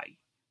to eye,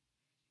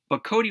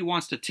 but Cody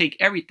wants to take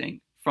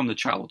everything from the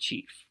Tribal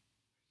Chief.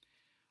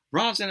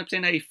 Rollins ended up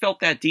saying that he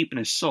felt that deep in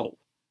his soul,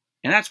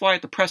 and that's why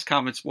at the press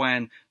conference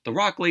when The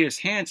Rock laid his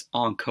hands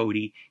on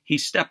Cody, he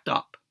stepped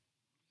up.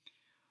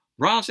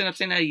 Rollins ended up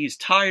saying that he's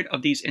tired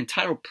of these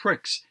entitled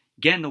pricks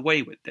getting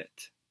away with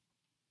it.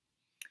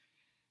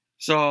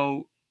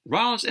 So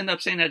Rollins ended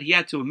up saying that he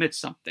had to admit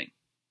something.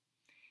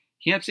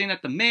 He ended up saying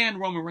that the man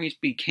Roman Reigns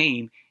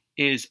became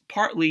is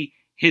partly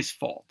his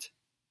fault.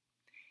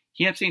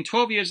 He ended up saying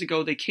 12 years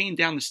ago they came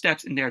down the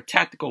steps in their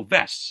tactical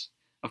vests,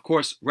 of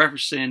course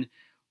referencing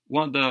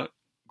one of the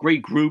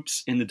great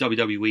groups in the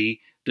WWE,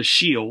 The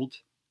Shield.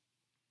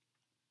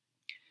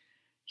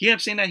 He ended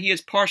up saying that he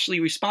is partially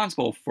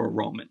responsible for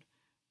Roman,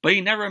 but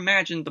he never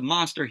imagined the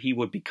monster he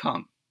would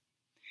become.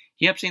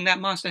 He ended up saying that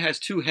monster has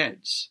two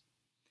heads.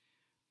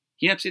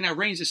 He ended up saying that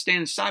Reigns is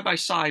standing side by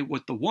side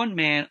with the one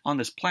man on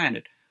this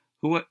planet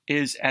who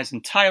is as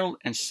entitled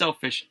and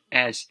selfish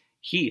as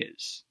he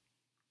is.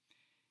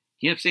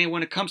 He ended up saying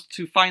when it comes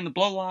to fighting the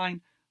bloodline,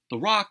 The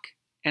Rock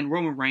and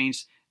Roman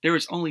Reigns, there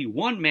is only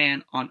one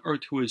man on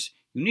earth who is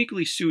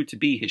uniquely suited to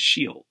be his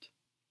shield.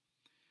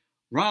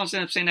 Rollins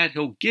ended up saying that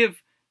he'll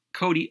give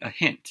Cody a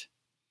hint.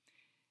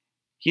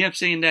 He ended up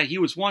saying that he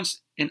was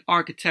once an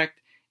architect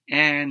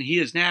and he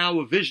is now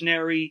a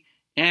visionary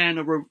and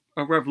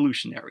a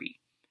revolutionary.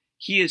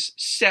 He is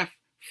Seth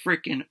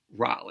frickin'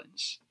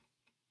 Rollins.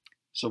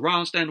 So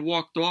Rollins then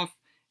walked off,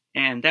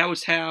 and that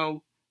was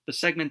how the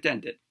segment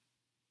ended.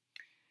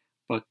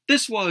 But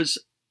this was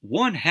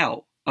one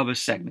hell of a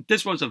segment.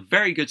 This was a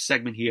very good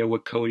segment here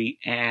with Cody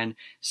and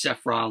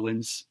Seth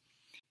Rollins.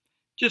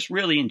 Just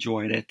really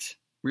enjoyed it.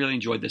 Really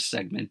enjoyed this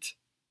segment.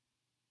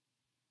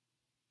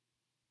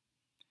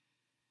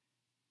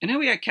 And then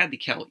we had Cathy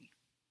Kelly.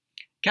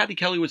 Cathy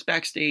Kelly was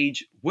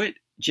backstage with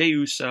Jey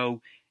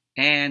Uso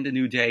and The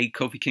New Day,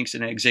 Kofi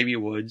Kingston, and Xavier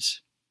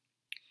Woods.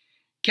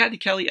 Cathy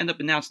Kelly ended up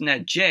announcing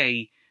that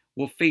Jey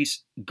will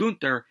face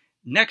Gunther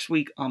next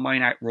week on Monday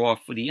Night Raw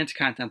for the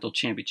Intercontinental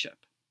Championship.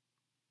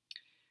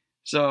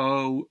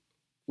 So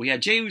we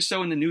had Jey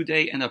Uso and The New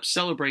Day end up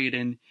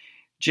celebrating.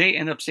 Jey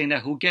ended up saying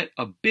that he'll get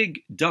a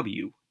big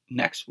W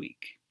next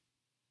week.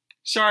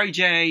 Sorry,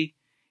 Jey,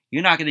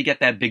 you're not going to get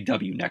that big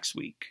W next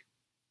week.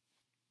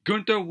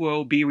 Gunther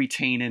will be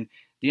retaining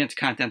the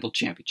Intercontinental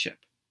Championship.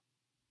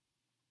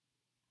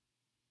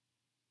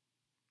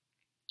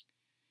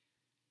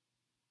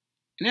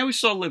 And then we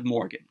saw Liv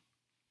Morgan.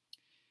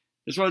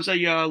 This was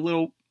a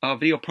little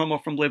video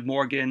promo from Liv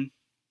Morgan.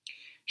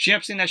 She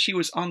kept saying that she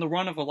was on the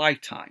run of a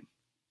lifetime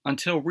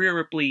until Rhea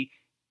Ripley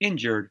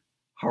injured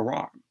her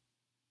arm.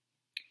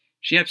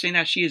 She kept saying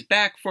that she is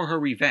back for her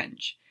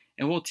revenge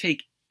and will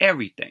take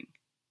everything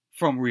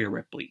from Rhea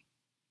Ripley.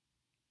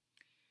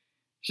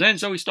 So then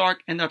Zoey Stark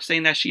ended up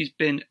saying that she's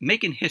been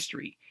making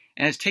history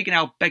and has taken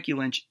out Becky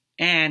Lynch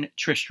and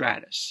Trish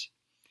Stratus.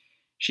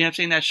 She kept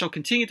saying that she'll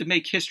continue to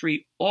make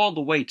history all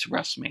the way to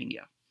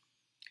WrestleMania.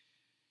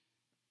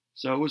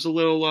 So it was a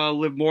little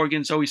Liv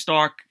Morgan, Zoey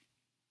Stark,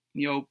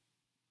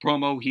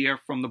 promo here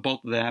from the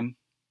both of them.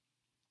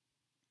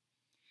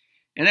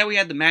 And then we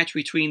had the match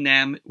between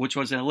them, which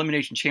was an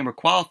Elimination Chamber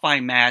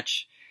qualifying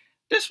match.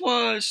 This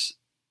was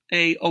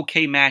a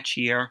okay match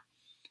here.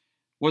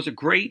 Was it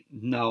great?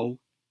 No.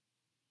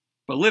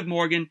 But Liv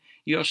Morgan,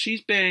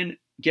 she's been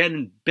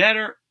getting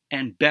better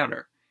and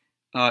better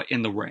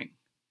in the ring.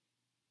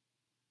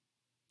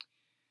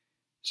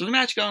 So the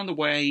match got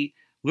underway.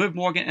 Liv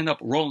Morgan ended up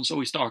rolling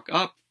Zoey Stark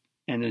up,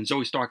 and then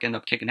Zoey Stark ended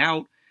up kicking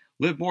out.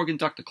 Liv Morgan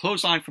ducked the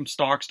clothesline from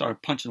Stark,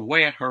 started punching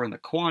away at her in the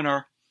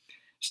corner.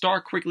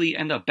 Stark quickly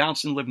ended up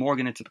bouncing Liv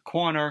Morgan into the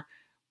corner.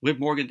 Liv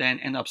Morgan then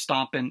ended up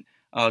stomping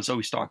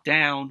Zoey Stark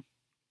down.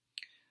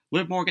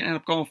 Liv Morgan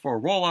ended up going for a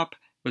roll-up,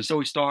 but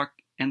Zoey Stark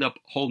ended up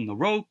holding the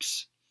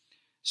ropes.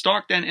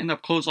 Stark then ended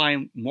up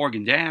clotheslining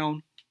Morgan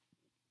down.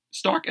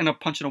 Stark ended up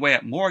punching away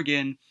at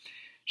Morgan.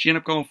 She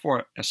ended up going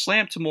for a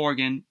slam to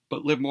Morgan,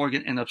 but Liv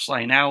Morgan ended up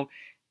sliding out,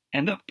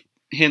 ended up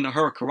hitting the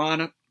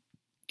Hurricanrana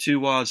to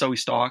Zoey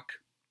Stark.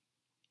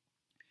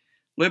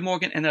 Liv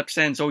Morgan ended up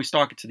sending Zoey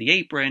Stark into the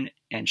apron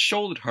and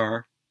shouldered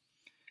her.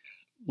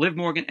 Liv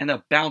Morgan ended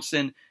up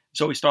bouncing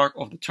Zoey Stark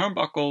off the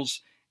turnbuckles,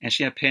 and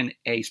she ended up hitting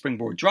a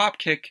springboard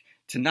dropkick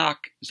to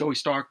knock Zoey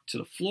Stark to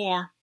the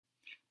floor.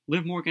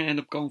 Liv Morgan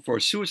ended up going for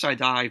a suicide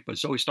dive, but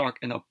Zoey Stark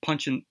ended up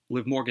punching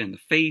Liv Morgan in the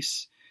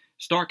face.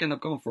 Stark ended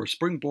up going for a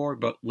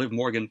springboard, but Liv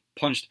Morgan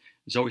punched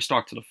Zoey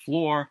Stark to the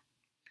floor.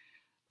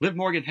 Liv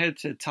Morgan headed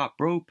to the top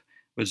rope,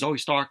 but Zoey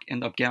Stark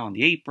ended up getting on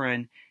the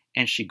apron,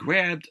 and she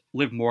grabbed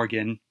Liv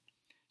Morgan.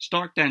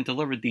 Stark then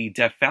delivered the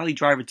Death Valley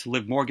driver to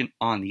Liv Morgan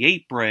on the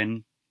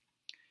apron,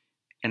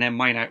 and then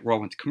Monday Night Raw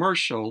went to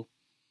commercial.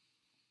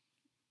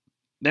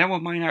 Then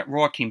when Monday Night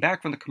Raw came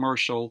back from the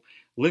commercial,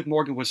 Liv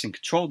Morgan was in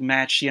control of the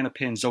match. She ended up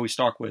hitting Zoey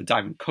Stark with a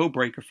diving code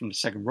breaker from the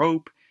second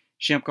rope.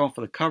 She ended up going for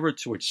the cover,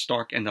 to which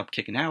Stark ended up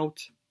kicking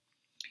out.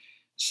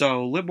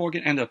 So Liv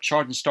Morgan ended up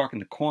charging Stark in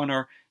the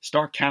corner.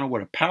 Stark countered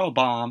with a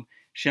powerbomb.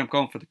 She ended up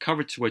going for the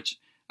cover, to which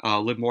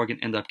Liv Morgan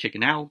ended up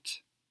kicking out.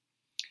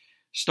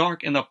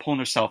 Stark ended up pulling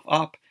herself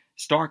up.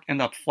 Stark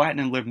ended up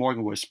flattening Liv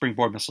Morgan with a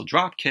springboard missile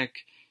dropkick.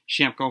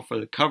 She ended up going for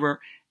the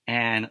cover,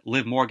 and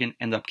Liv Morgan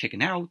ended up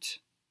kicking out.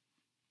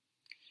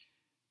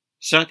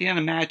 So at the end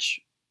of the match,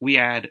 we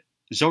had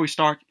Zoey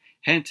Stark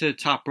heading to the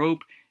top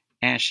rope,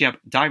 and she ended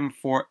up diving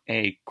for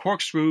a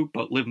corkscrew,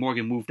 but Liv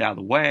Morgan moved out of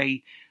the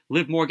way.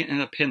 Liv Morgan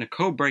ended up hitting a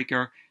code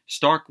breaker.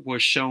 Stark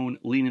was shown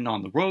leaning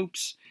on the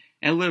ropes,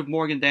 and Liv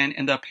Morgan then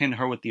ended up hitting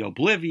her with the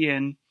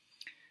Oblivion.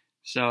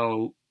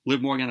 So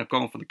Liv Morgan ended up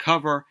going for the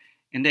cover,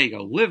 and there you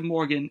go. Liv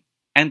Morgan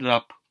ended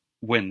up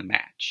winning the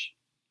match.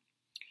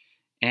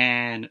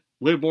 And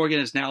Liv Morgan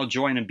is now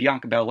joining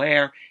Bianca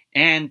Belair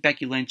and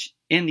Becky Lynch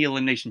in the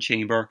Elimination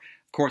Chamber.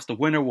 Of course, the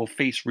winner will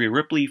face Rhea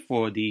Ripley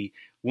for the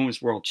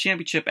Women's World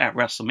Championship at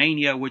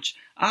WrestleMania, which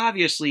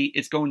obviously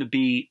is going to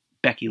be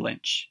Becky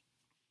Lynch.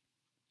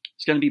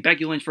 It's going to be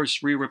Becky Lynch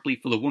versus Rhea Ripley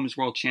for the Women's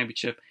World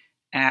Championship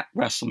at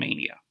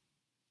WrestleMania.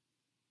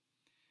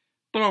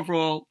 But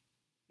overall,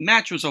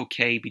 match was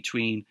okay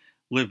between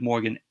Liv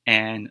Morgan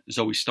and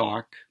Zoey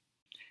Stark.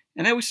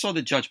 And then we saw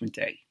the Judgment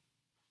Day.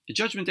 The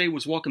Judgment Day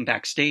was walking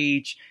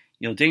backstage.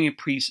 Damian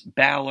Priest,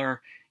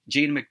 Balor,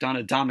 Jada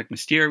McDonagh, Dominic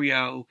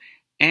Mysterio,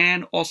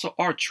 and also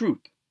R-Truth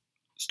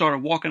started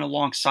walking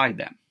alongside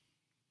them.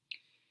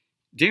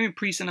 Damian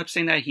Priest ended up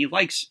saying that he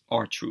likes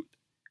R-Truth,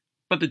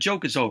 but the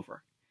joke is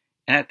over,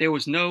 and that there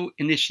was no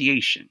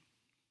initiation.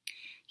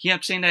 He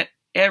ended up saying that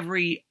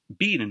every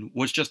beating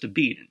was just a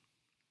beating.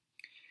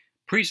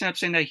 Priest ended up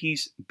saying that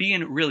he's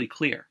being really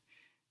clear.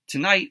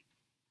 Tonight,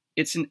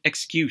 it's an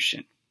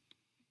execution.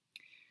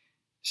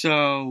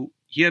 So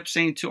he ended up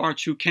saying to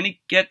R-Truth, can he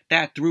get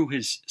that through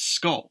his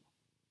skull?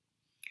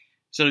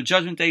 So the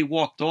Judgment Day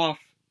walked off,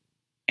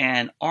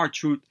 and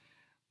R-Truth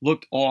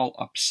looked all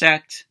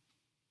upset.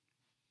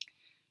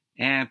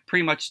 And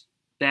pretty much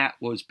that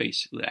was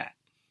basically that.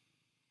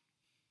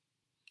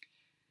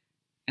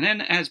 And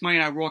then as Monday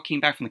Night Raw came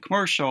back from the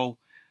commercial,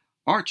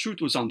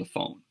 R-Truth was on the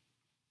phone.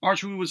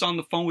 R-Truth was on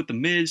the phone with The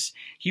Miz.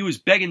 He was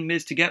begging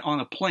Miz to get on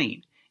a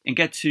plane and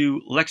get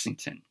to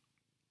Lexington.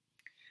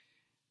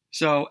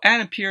 So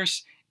Adam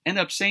Pearce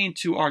ended up saying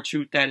to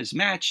R-Truth that his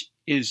match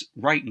is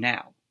right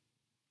now.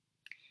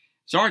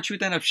 So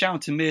R-Truth ended up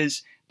shouting to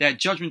Miz that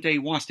Judgment Day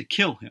wants to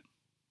kill him.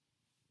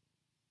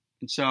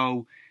 And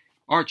so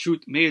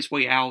R-Truth made his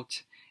way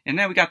out. And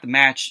then we got the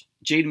match,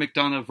 Jada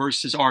McDonagh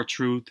versus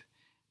R-Truth.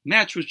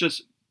 Match was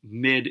just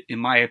mid, in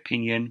my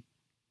opinion.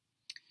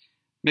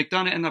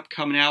 McDonagh ended up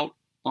coming out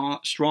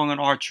strong on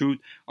R-Truth.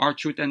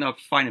 R-Truth ended up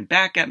fighting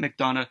back at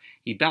McDonagh.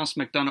 He bounced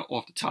McDonagh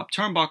off the top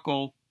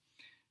turnbuckle.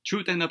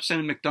 Truth ended up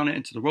sending McDonagh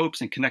into the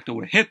ropes and connected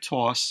with a hip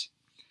toss.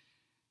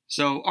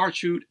 So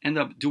R-Truth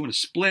ended up doing a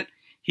split.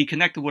 He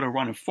connected with a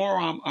running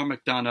forearm on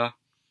McDonagh.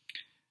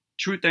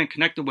 Truth then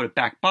connected with a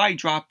back body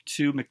drop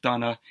to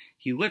McDonagh.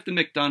 He lifted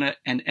McDonagh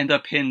and ended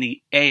up hitting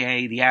the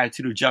AA, the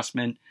Attitude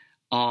Adjustment,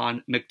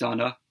 on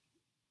McDonagh,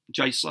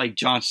 just like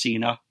John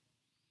Cena.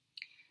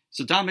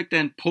 So Dominic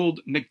then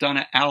pulled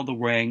McDonagh out of the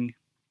ring.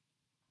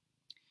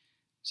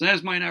 So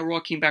as Monday Night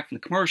Raw came back from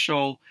the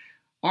commercial,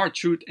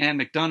 R-Truth and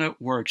McDonagh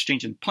were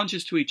exchanging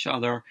punches to each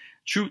other.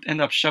 Truth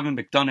ended up shoving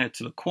McDonagh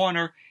to the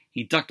corner.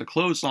 He ducked a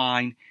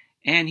clothesline,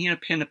 and he ended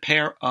up hitting a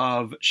pair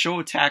of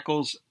shoulder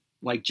tackles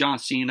like John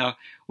Cena,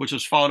 which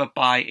was followed up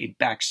by a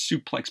back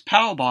suplex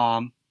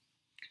powerbomb.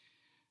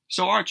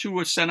 So R-Truth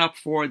was sent up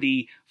for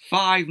the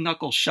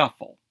 5-knuckle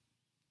shuffle,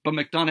 but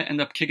McDonagh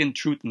ended up kicking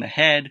Truth in the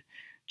head.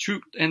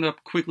 Truth ended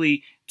up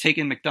quickly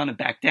taking McDonagh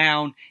back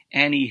down,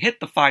 and he hit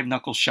the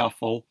 5-knuckle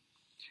shuffle.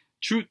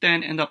 Truth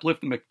then ended up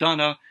lifting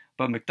McDonagh,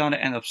 but McDonagh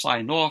ended up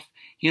sliding off.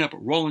 He ended up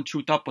rolling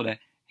Truth up with a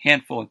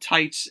handful of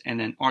tights, and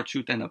then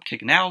R-Truth ended up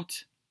kicking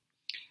out.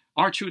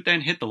 R-Truth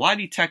then hit the lie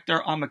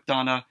detector on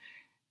McDonagh.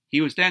 He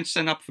was then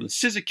sent up for the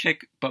scissor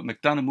kick, but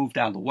McDonagh moved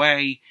out of the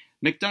way.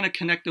 McDonagh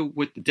connected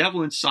with the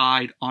Devil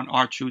Inside on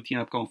R-Truth. He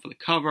ended up going for the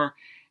cover,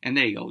 and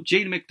there you go.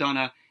 Jey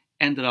McDonagh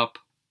ended up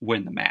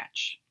winning the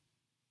match.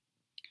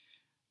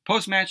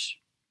 Post-match,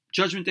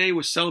 Judgment Day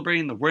was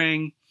celebrating the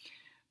ring.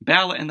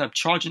 Balor ended up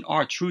charging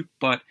R-Truth,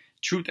 but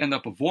Truth ended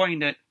up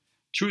avoiding it.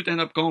 Truth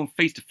ended up going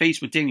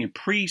face-to-face with Damian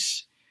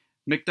Priest.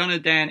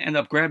 McDonagh then ended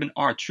up grabbing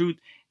R-Truth,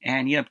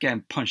 and he ended up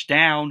getting punched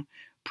down.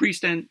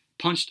 Priest then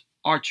punched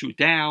R-Truth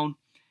down.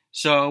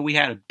 So we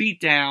had a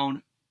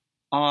beatdown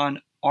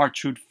on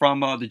R-Truth from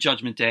the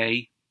Judgment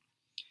Day.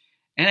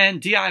 And then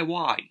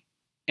DIY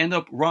ended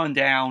up running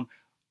down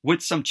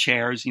with some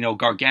chairs,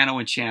 Gargano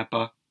and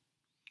Ciampa.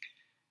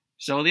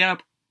 So they ended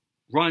up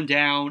running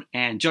down,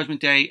 and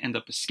Judgment Day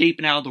ended up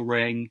escaping out of the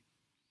ring.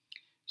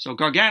 So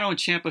Gargano and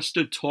Ciampa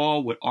stood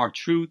tall with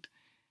R-Truth,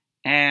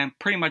 and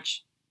pretty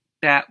much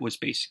that was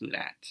basically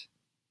that.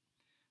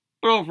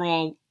 But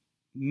overall,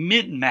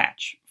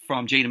 mid-match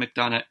from Jey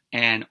McDonagh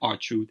and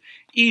R-Truth.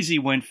 Easy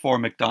win for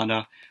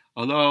McDonagh,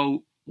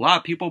 although a lot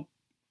of people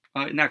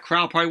in that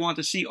crowd probably want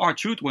to see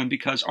R-Truth win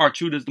because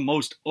R-Truth is the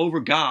most over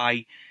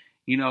guy.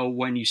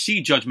 When you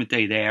see Judgment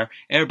Day there,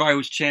 everybody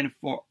was chanting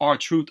for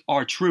R-Truth,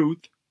 R-Truth.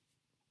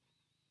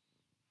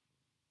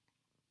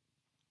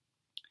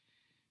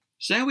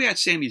 So then we had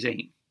Sami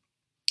Zayn.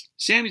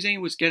 Sami Zayn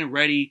was getting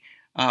ready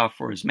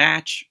for his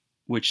match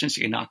with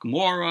Shinsuke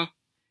Nakamura,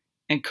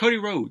 and Cody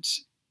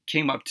Rhodes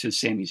came up to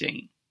Sami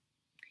Zayn.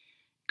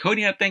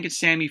 Cody ended up thanking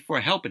Sami for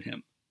helping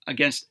him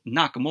against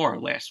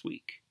Nakamura last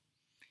week.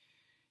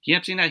 He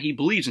ended up saying that he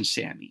believes in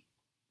Sami,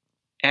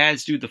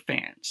 as do the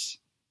fans.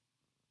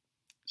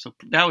 So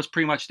that was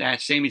pretty much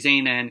that. Sami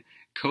Zayn and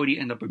Cody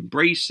end up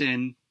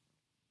embracing.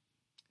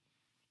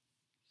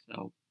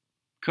 So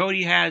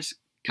Cody has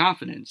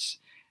confidence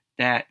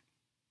that,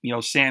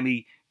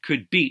 Sami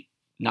could beat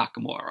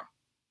Nakamura.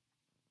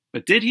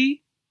 But did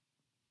he?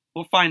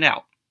 We'll find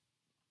out.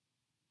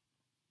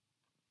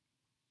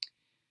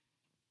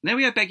 And then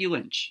we have Becky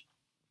Lynch.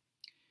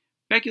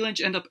 Becky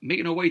Lynch ended up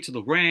making her way to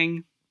the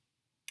ring.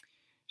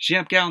 She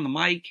ended up getting on the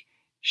mic.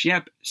 She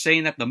ended up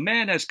saying that the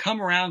man has come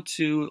around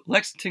to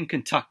Lexington,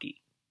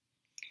 Kentucky.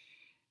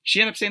 She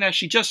ended up saying that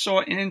she just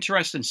saw an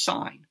interesting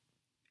sign,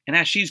 and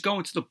that she's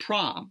going to the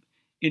prom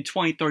in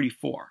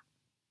 2034.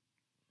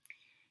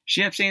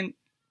 She ended up saying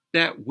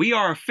that we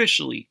are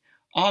officially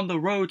on the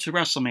road to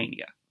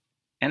WrestleMania,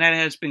 and that it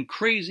has been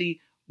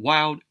crazy,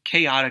 wild,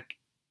 chaotic,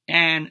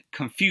 and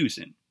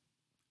confusing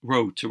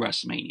road to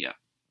WrestleMania.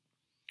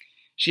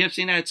 She ended up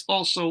saying that it's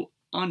also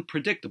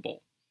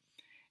unpredictable,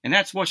 and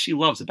that's what she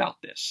loves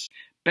about this.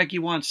 Becky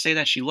wanted to say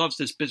that she loves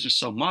this business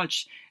so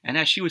much, and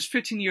that she was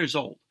 15 years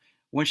old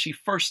when she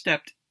first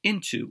stepped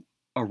into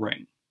a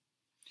ring.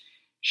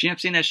 She ended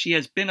up saying that she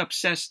has been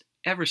obsessed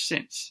ever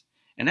since,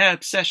 and that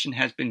obsession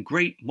has been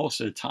great most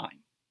of the time.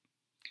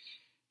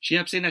 She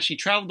ended up saying that she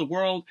traveled the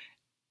world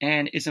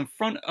and is in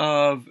front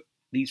of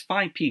these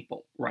fine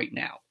people right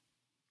now.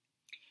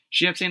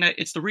 She ended up saying that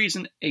it's the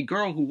reason a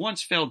girl who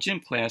once failed gym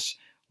class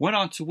went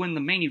on to win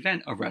the main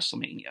event of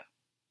WrestleMania.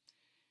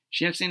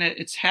 She ended up saying that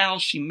it's how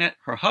she met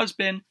her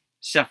husband,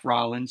 Seth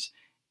Rollins,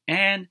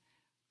 and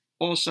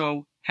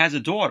also has a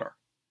daughter,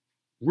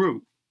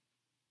 Rue.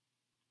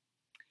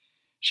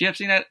 She ended up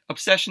saying that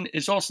obsession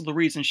is also the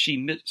reason she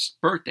missed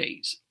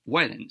birthdays,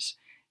 weddings,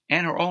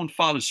 and her own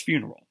father's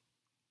funeral.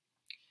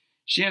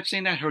 She ended up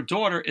saying that her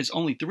daughter is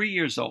only 3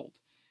 years old,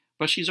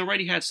 but she's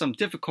already had some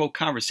difficult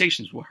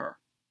conversations with her.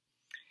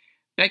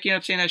 Becky ended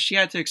up saying that she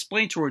had to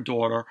explain to her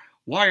daughter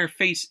why her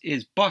face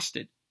is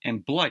busted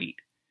and bloodied,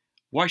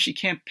 why she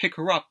can't pick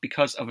her up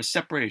because of a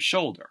separated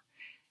shoulder,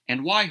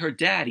 and why her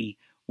daddy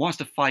wants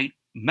to fight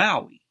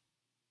Maui.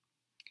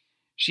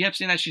 She ended up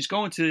saying that she's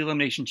going to the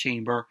Elimination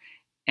Chamber,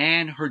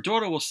 and her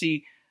daughter will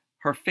see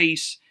her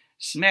face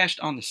smashed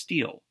on the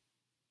steel,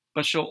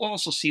 but she'll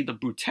also see the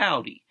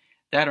brutality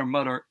that her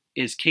mother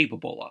is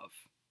capable of.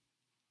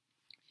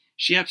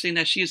 She kept saying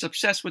that she is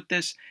obsessed with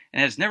this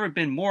and has never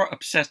been more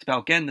obsessed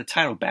about getting the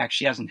title back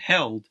she hasn't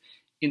held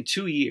in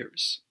 2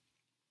 years.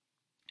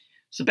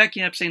 So Becky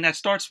kept saying that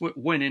starts with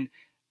winning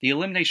the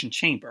Elimination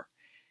Chamber,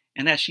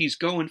 and that she's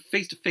going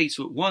face-to-face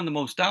with one of the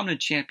most dominant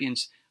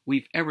champions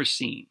we've ever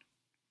seen.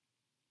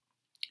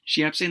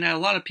 She kept saying that a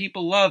lot of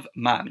people love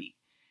Mommy,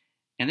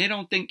 and they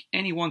don't think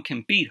anyone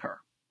can beat her.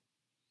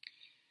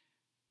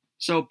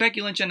 So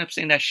Becky Lynch ended up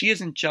saying that she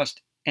isn't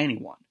just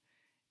anyone,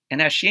 and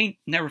that she ain't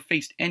never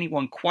faced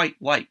anyone quite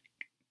like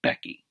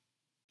Becky.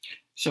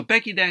 So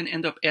Becky then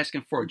ended up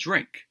asking for a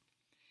drink,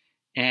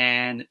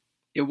 and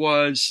it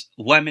was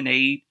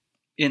lemonade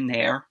in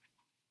there.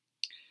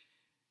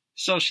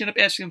 So she ended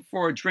up asking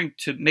for a drink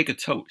to make a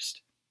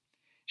toast.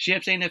 She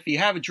ended up saying that if you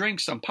have a drink,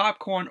 some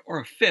popcorn,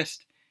 or a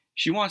fist,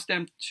 she wants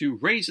them to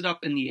raise it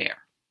up in the air.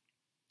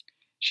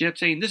 She ended up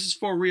saying this is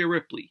for Rhea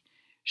Ripley.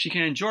 She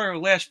can enjoy her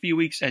last few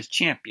weeks as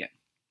champion.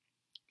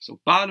 So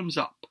bottoms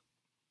up.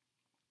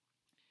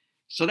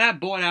 So that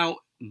brought out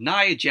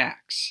Nia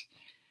Jax.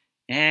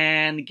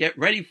 And get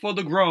ready for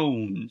the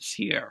groans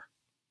here.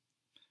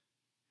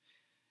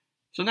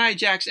 So Nia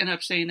Jax ended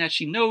up saying that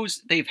she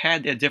knows they've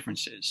had their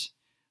differences,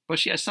 but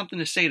she has something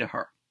to say to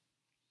her.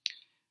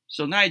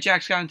 So Nia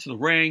Jax got into the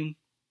ring.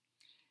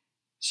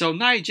 So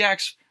Nia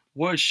Jax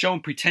was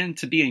shown pretending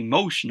to be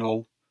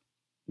emotional,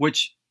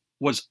 which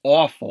was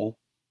awful.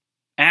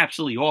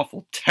 Absolutely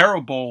awful.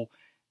 Terrible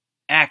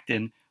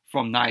acting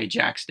from Nia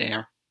Jax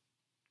there.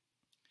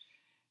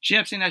 She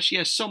ended up saying that she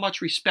has so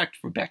much respect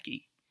for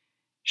Becky.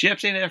 She ended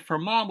up saying that if her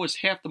mom was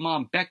half the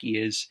mom Becky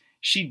is,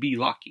 she'd be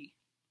lucky.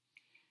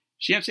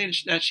 She ended up saying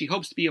that she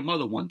hopes to be a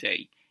mother one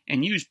day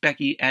and use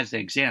Becky as an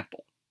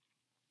example.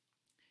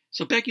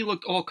 So Becky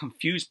looked all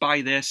confused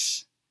by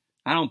this.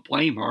 I don't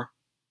blame her.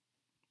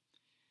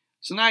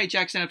 So Nia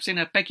Jax ended up saying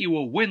that Becky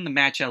will win the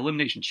match at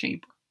Elimination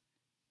Chamber.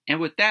 And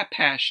with that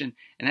passion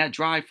and that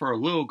drive for a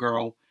little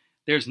girl,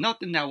 there's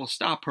nothing that will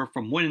stop her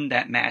from winning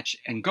that match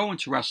and going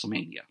to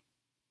WrestleMania.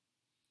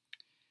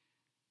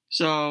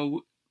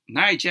 So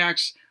Nia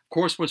Jax, of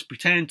course, was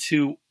pretending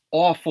to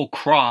awful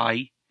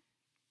cry.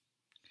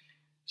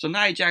 So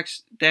Nia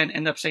Jax then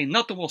ended up saying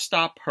nothing will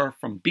stop her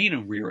from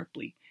beating Rhea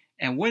Ripley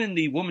and winning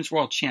the Women's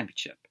World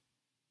Championship,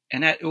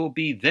 and that it will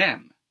be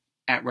them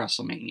at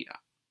WrestleMania.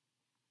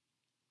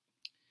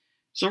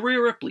 So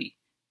Rhea Ripley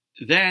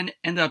then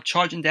ended up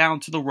charging down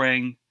to the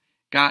ring,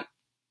 got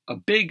a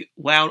big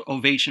loud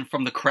ovation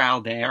from the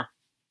crowd there.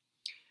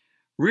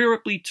 Rhea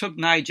Ripley took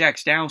Nia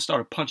Jax down,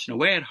 started punching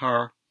away at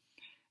her.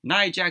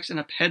 Nia Jax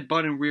ended up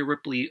headbutting Rhea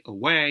Ripley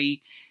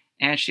away,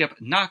 and she ended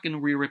up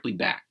knocking Rhea Ripley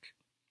back.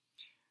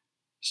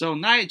 So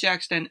Nia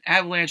Jax then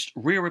avalanched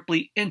Rhea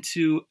Ripley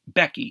into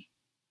Becky.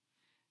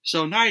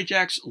 So Nia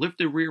Jax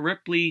lifted Rhea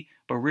Ripley,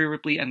 but Rhea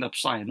Ripley ended up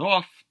sliding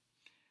off.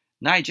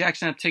 Nia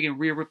Jax ended up taking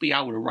Rhea Ripley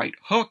out with a right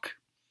hook.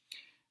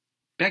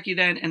 Becky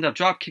then ended up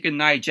drop kicking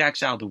Nia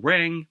Jax out of the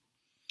ring.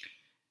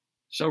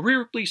 So Rhea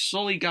Ripley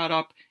slowly got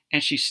up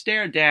and she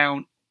stared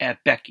down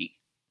at Becky.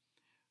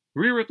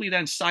 Rhea Ripley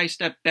then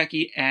sidestepped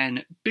Becky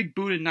and big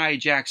booted Nia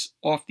Jax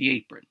off the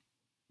apron.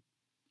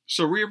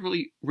 So Rhea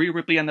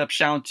Ripley ended up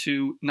shouting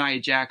to Nia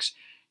Jax,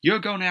 "You're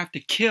going to have to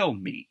kill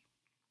me."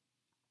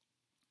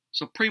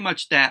 So pretty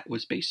much that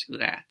was basically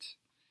that.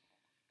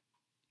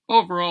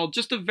 Overall,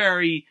 just a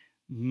very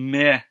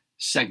meh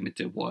segment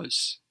it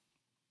was.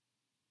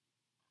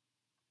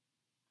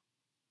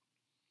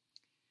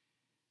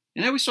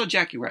 And then we saw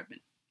Jackie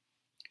Redmond.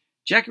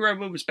 Jackie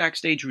Redmond was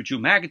backstage with Drew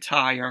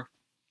McIntyre.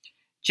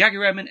 Jackie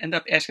Redmond ended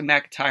up asking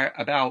McIntyre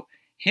about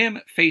him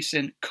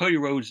facing Cody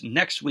Rhodes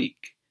next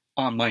week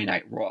on Monday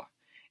Night Raw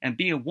and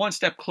being one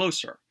step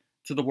closer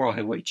to the World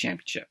Heavyweight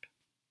Championship.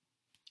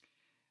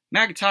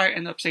 McIntyre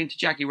ended up saying to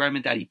Jackie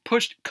Redmond that he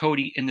pushed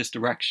Cody in this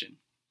direction.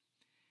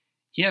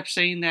 He ended up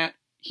saying that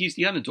he's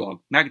the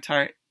underdog.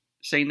 McIntyre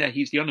saying that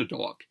he's the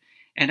underdog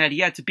and that he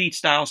had to beat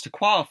Styles to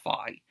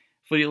qualify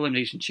for the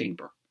Elimination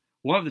Chamber,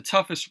 one of the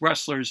toughest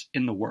wrestlers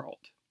in the world.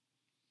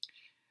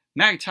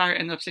 McIntyre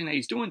ended up saying that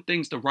he's doing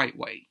things the right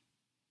way.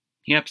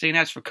 He ended up saying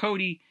as for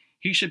Cody,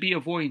 he should be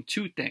avoiding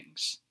two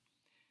things: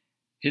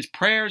 his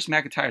prayers,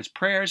 McIntyre's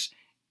prayers,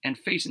 and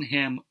facing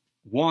him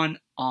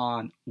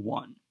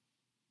one-on-one.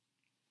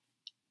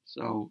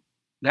 So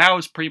that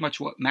was pretty much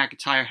what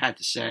McIntyre had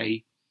to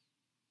say.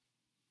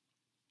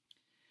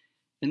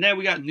 And then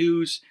we got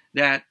news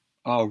that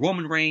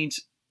Roman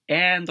Reigns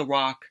and The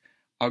Rock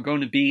are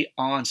going to be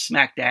on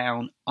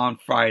SmackDown on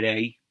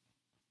Friday.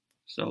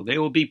 So they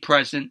will be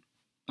present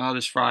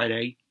this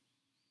Friday.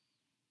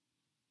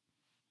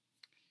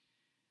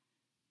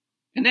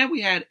 And then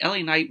we had LA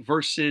Knight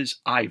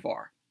versus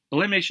Ivar.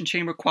 Elimination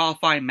Chamber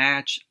qualifying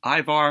match.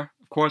 Ivar,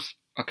 of course,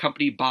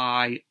 accompanied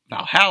by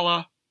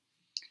Valhalla.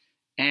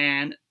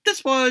 And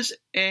this was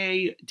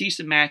a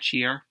decent match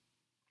here.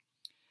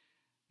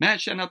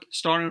 Match ended up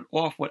starting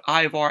off with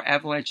Ivar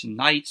avalanching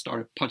Knight,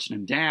 started punching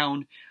him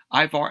down.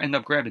 Ivar ended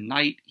up grabbing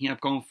Knight. He ended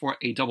up going for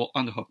a double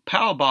underhook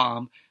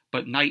powerbomb,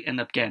 but Knight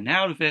ended up getting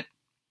out of it.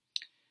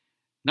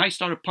 Knight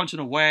started punching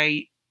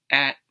away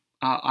at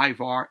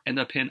Ivar,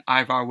 ended up hitting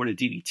Ivar with a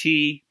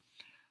DDT.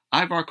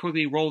 Ivar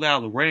quickly rolled out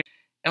of the ring.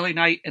 LA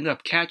Knight ended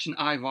up catching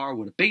Ivar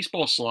with a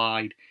baseball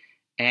slide,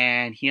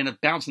 and he ended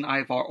up bouncing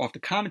Ivar off the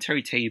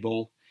commentary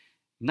table.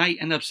 Knight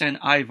ended up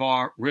sending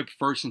Ivar rib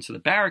first into the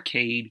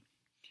barricade.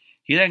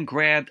 He then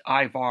grabbed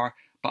Ivar,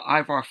 but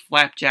Ivar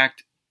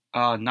flapjacked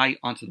Knight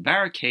onto the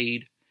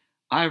barricade.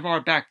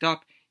 Ivar backed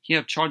up. He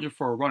ended up charging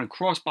for a running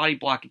crossbody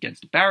block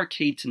against the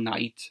barricade to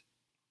Knight.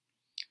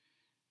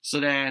 So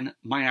then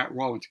Monday Night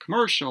Raw went to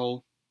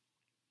commercial.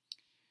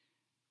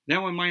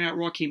 Then when Monday Night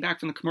Raw came back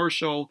from the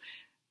commercial,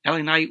 LA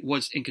Knight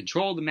was in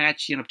control of the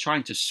match. He ended up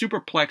trying to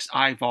superplex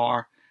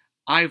Ivar.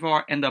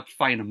 Ivar ended up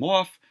fighting him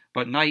off,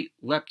 but Knight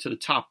leapt to the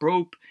top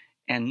rope,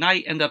 and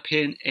Knight ended up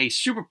hitting a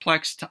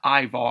superplex to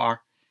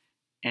Ivar,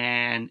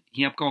 and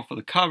he ended up going for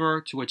the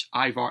cover, to which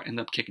Ivar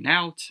ended up kicking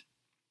out.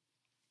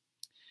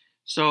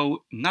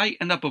 So Knight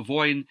ended up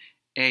avoiding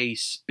a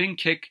spin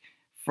kick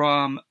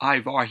from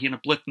Ivar. He ended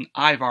up lifting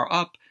Ivar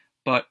up,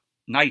 but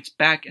Knight's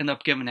back ended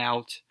up giving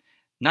out.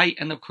 Knight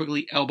ended up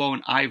quickly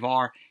elbowing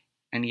Ivar,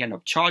 and he ended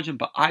up charging,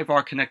 but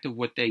Ivar connected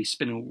with a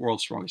spinning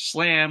World's Strongest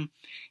Slam.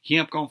 He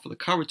ended up going for the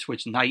cover, to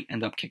which Knight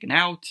ended up kicking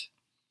out.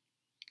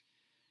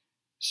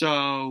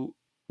 So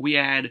we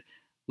had,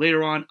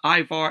 later on,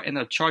 Ivar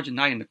ended up charging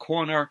Knight in the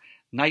corner.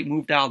 Knight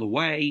moved out of the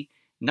way.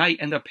 Knight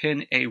ended up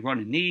hitting a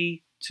running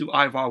knee to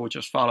Ivar, which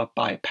was followed up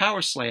by a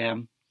power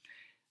slam.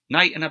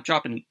 Knight ended up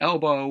dropping an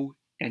elbow,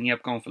 and he ended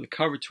up going for the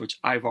cover, to which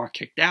Ivar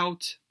kicked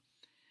out.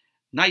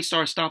 Knight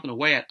started stomping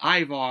away at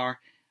Ivar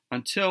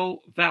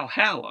until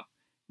Valhalla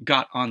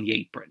got on the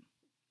apron.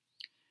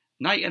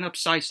 Knight ended up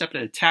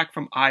sidestepping an attack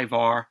from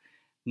Ivar.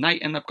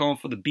 Knight ended up going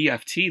for the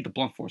BFT, the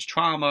blunt force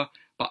trauma,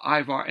 but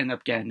Ivar ended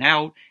up getting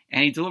out,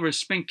 and he delivered a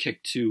spin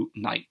kick to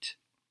Knight.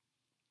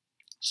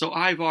 So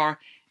Ivar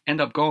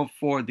ended up going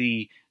for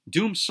the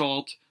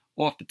Doomsault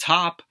off the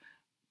top,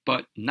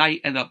 but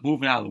Knight ended up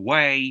moving out of the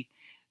way.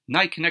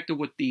 Knight connected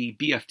with the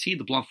BFT,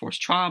 the blunt force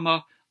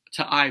trauma,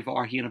 to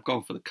Ivar. He ended up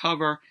going for the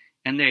cover,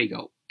 and there you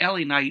go. LA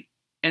Knight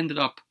ended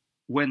up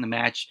winning the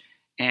match,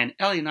 and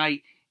LA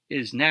Knight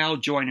is now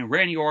joining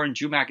Randy Orton,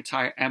 Drew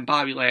McIntyre, and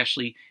Bobby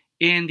Lashley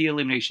in the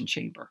Elimination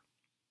Chamber.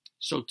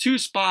 So 2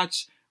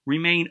 spots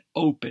remain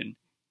open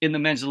in the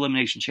Men's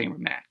Elimination Chamber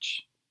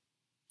match.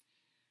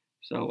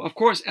 So, of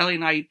course, LA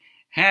Knight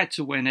had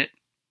to win it.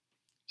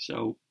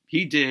 So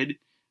he did,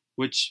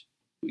 which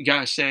we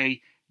gotta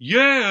say,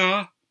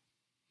 yeah!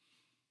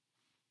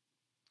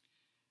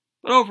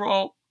 But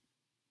overall,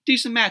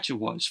 decent match it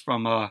was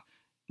from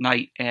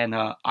Knight and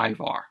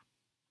Ivar.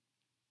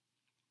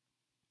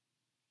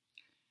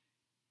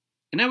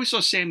 And then we saw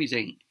Sami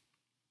Zayn.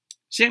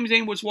 Sami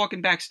Zayn was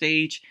walking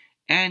backstage,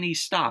 and he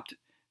stopped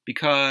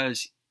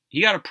because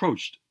he got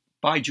approached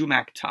by Drew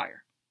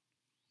McIntyre.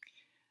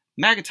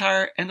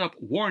 McIntyre ended up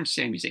warning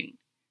Sami Zayn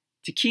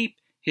to keep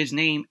his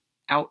name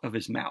out of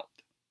his mouth.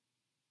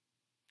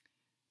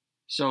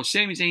 So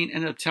Sami Zayn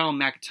ended up telling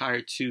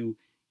McIntyre to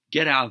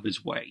get out of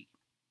his way.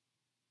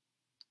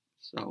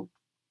 So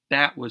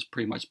that was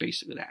pretty much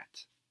basically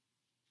that.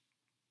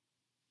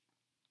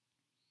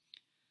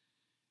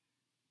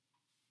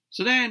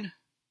 So then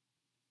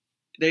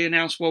they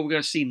announced what we're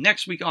going to see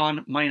next week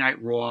on Monday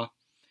Night Raw.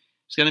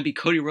 It's going to be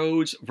Cody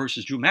Rhodes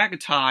versus Drew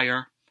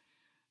McIntyre,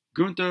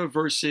 Gunther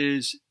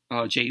versus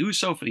Jey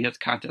Uso for the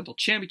Intercontinental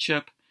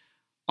Championship,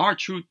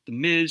 R-Truth, The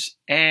Miz,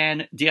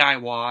 and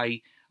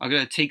DIY are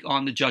going to take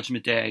on the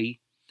Judgment Day.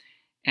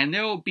 And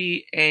there will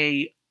be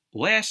a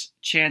last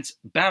chance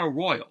battle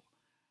royal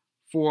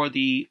for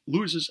the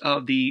losers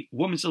of the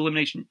Women's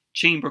Elimination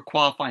Chamber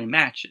Qualifying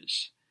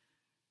Matches.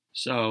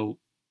 So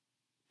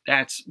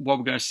that's what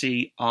we're going to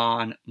see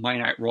on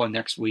Monday Night Raw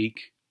next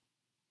week.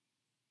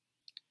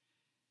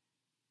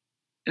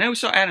 And then we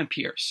saw Adam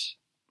Pearce.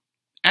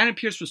 Adam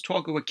Pearce was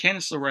talking with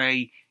Candice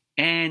LeRae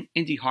and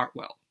Indy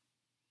Hartwell.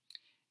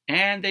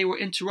 And they were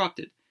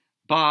interrupted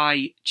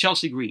by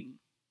Chelsea Green.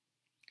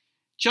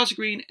 Chelsea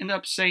Green ended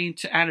up saying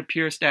to Adam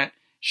Pearce that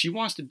she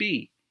wants to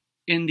be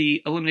in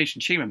the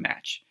Elimination Chamber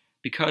match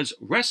because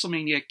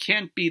WrestleMania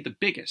can't be the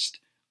biggest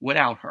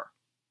without her.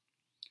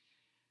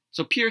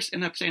 So Pearce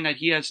ended up saying that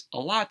he has a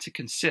lot to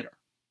consider.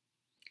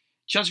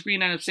 Chelsea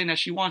Green ended up saying that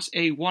she wants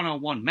a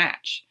one-on-one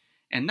match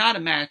and not a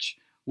match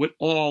with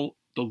all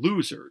the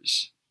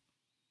losers.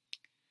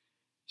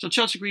 So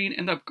Chelsea Green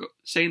ended up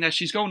saying that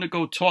she's going to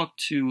go talk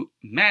to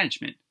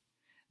management,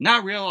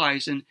 not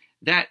realizing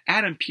that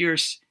Adam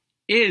Pearce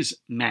is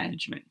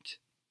management.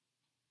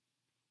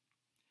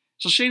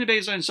 So Shayna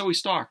Baszler and Zoey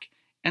Stark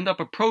end up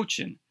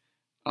approaching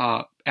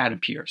Adam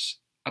Pearce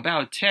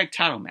about a tag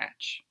title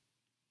match.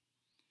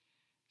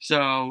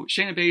 So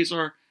Shayna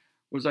Baszler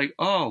was like,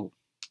 oh,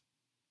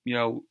 you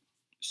know,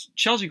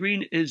 Chelsea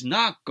Green is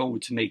not going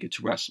to make it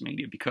to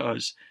WrestleMania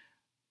because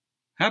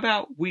how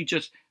about we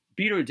just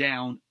beat her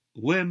down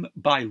limb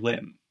by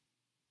limb,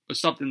 or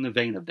something in the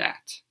vein of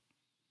that.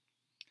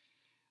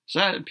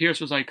 So Adam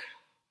Pearce was like,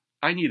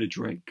 I need a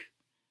drink.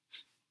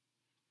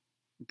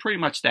 Pretty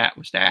much that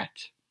was that.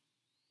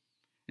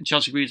 And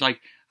Chelsea Green's like,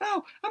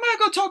 oh, I'm going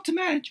to go talk to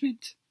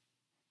management.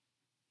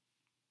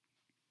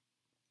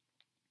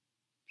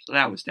 So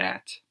that was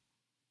that.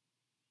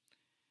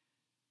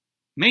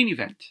 Main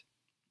event.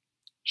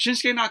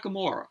 Shinsuke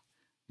Nakamura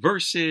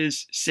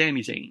versus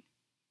Sami Zayn.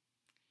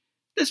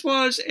 This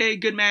was a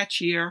good match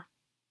here.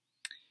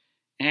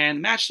 And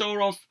the match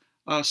started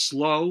off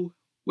slow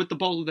with the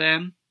both of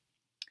them.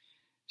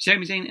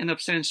 Sami Zayn ended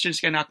up sending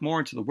Shinsuke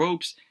Nakamura into the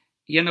ropes.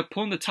 He ended up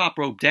pulling the top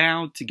rope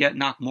down to get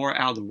Nakamura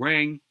out of the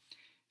ring.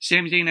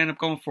 Sami Zayn ended up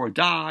going for a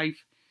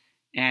dive.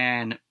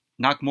 And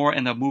Nakamura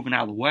ended up moving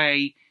out of the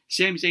way.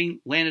 Sami Zayn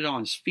landed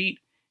on his feet,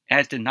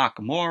 as did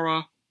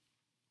Nakamura.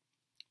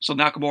 So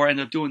Nakamura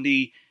ended up doing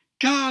the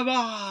 "come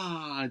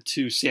on"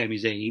 to Sami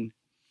Zayn.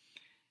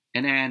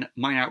 And then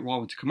Monday Night Raw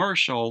went to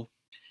commercial.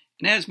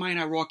 And as Monday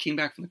Night Raw came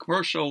back from the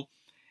commercial,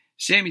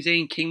 Sami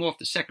Zayn came off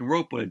the second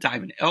rope with a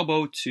diving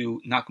elbow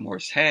to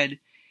Nakamura's head.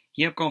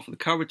 He ended up going for the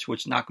cover, to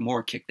which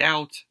Nakamura kicked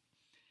out.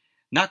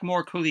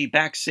 Nakamura quickly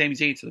backed Sami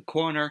Zayn to the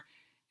corner,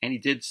 and he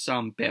did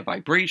some bad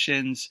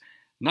vibrations.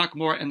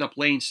 Nakamura ended up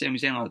laying Sami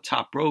Zayn on the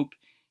top rope.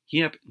 He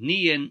ended up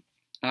kneeing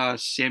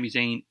Sami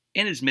Zayn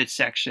in his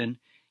midsection.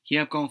 He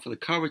ended up going for the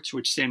cover, to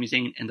which Sami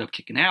Zayn ended up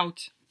kicking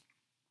out.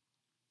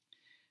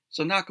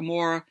 So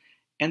Nakamura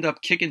ended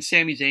up kicking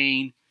Sami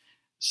Zayn.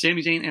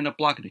 Sami Zayn ended up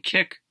blocking the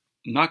kick.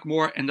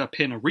 Nakamura ended up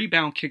hitting a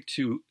rebound kick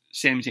to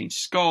Sami Zayn's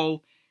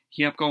skull.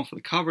 He ended up going for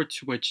the cover,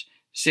 to which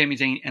Sami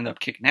Zayn ended up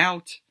kicking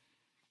out.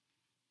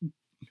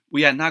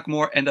 We had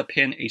Nakamura end up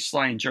hitting a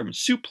sliding German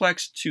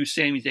suplex to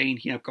Sami Zayn.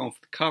 He ended up going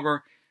for the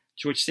cover,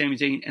 to which Sami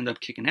Zayn ended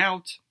up kicking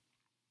out.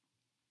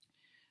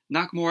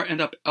 Nakamura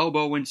ended up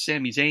elbowing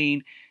Sami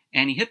Zayn,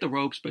 and he hit the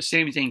ropes, but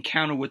Sami Zayn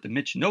countered with the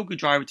Michinoku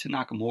driver to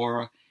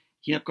Nakamura.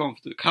 He ended up going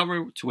for the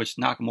cover, to which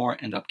Nakamura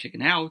ended up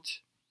kicking out.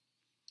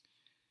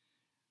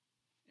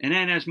 And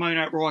then as Monday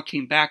Night Raw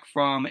came back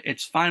from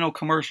its final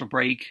commercial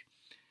break,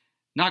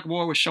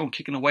 Nakamura was shown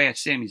kicking away at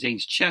Sami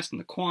Zayn's chest in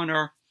the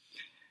corner.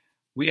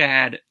 We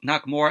had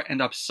Nakamura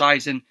end up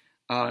sizing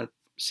Sami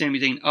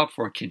Zayn up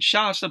for a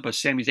Kinshasa, but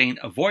Sami Zayn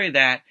avoided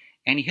that,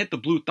 and he hit the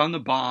Blue Thunder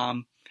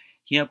Bomb.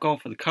 He ended up going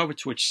for the cover,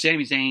 to which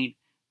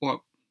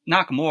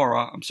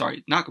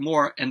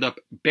Nakamura ended up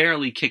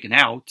barely kicking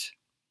out.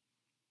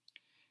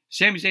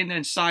 Sami Zayn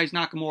then sized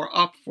Nakamura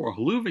up for a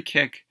Helluva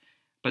Kick,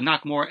 but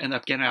Nakamura ended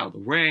up getting out of the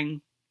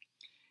ring.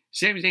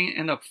 Sami Zayn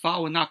ended up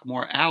following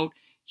Nakamura out.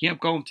 He ended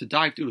up going to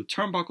dive through the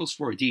turnbuckles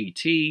for a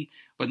DDT,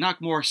 but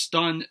Nakamura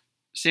stunned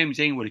Sami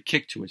Zayn with a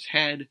kick to his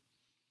head.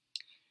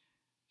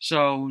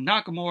 So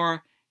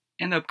Nakamura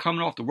ended up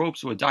coming off the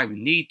ropes with a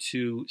diving knee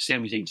to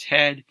Sami Zayn's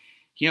head.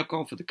 He ended up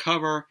going for the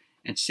cover,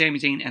 and Sami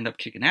Zayn ended up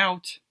kicking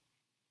out.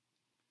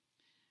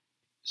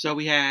 So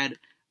we had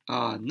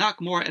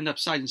Nakamura end up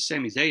sizing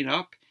Sami Zayn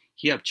up.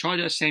 He ended up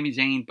charging at Sami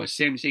Zayn, but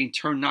Sami Zayn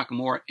turned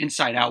Nakamura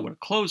inside out with a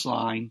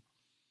clothesline.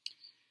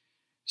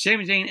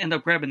 Sami Zayn ended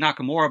up grabbing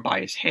Nakamura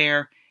by his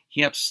hair.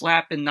 He ended up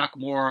slapping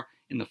Nakamura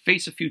in the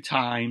face a few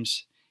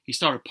times. He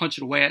started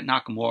punching away at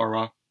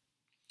Nakamura.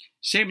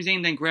 Sami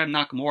Zayn then grabbed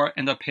Nakamura,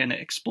 ended up hitting an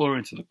exploder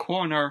into the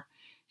corner.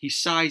 He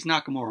sized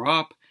Nakamura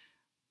up,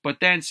 but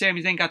then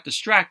Sami Zayn got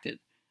distracted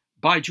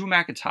by Drew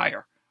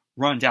McIntyre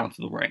run down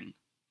to the ring.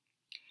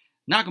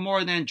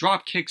 Nakamura then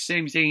drop kicked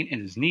Sami Zayn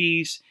in his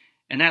knees,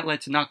 and that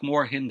led to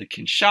Nakamura hitting the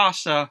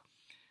Kinshasa.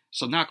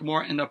 So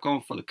Nakamura ended up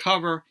going for the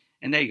cover,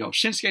 and there you go.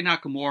 Shinsuke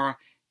Nakamura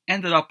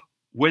ended up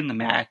winning the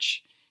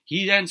match.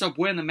 He ends up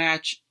winning the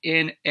match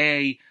in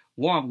a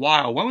long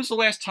while. When was the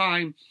last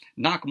time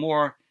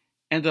Nakamura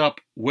ended up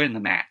winning the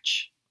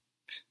match?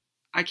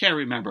 I can't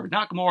remember.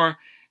 Nakamura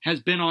has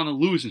been on a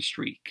losing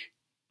streak.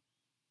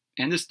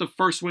 And this is the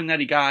first win that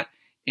he got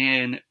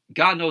in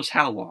God knows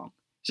how long,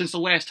 since the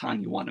last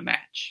time he won a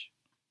match.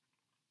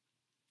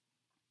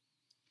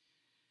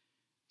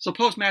 So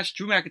post-match,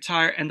 Drew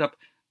McIntyre ended up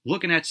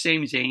looking at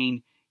Sami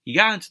Zayn. He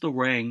got into the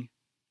ring.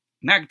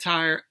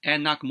 McIntyre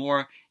and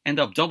Nakamura end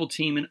up double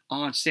teaming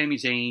on Sami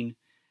Zayn.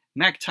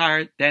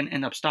 McIntyre then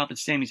ended up stopping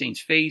Sami Zayn's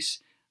face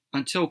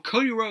until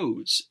Cody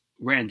Rhodes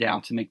ran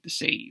down to make the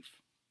save.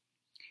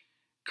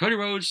 Cody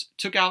Rhodes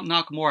took out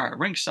Nakamura at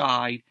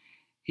ringside.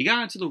 He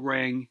got into the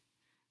ring.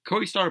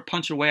 Cody started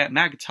punching away at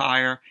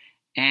McIntyre,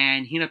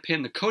 and he ended up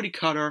hitting the Cody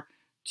Cutter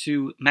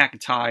to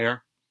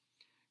McIntyre.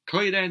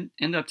 Cody then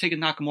ended up taking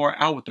Nakamura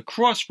out with the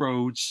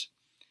Crossroads.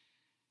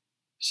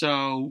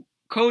 So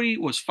Cody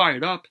was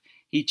fired up.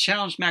 He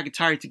challenged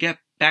McIntyre to get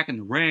back in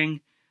the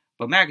ring,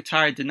 but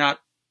McIntyre did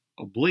not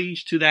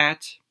oblige to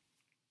that.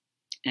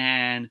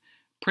 And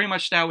pretty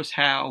much that was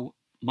how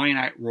Monday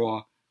Night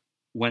Raw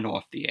went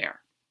off the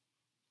air.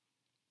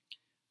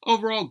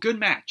 Overall, good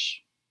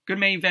match. Good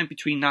main event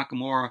between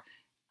Nakamura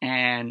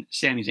and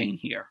Sami Zayn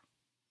here.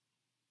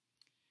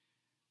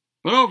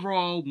 But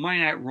overall,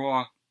 Monday Night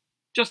Raw,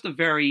 just a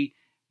very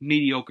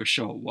mediocre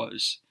show it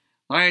was.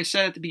 Like I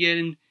said at the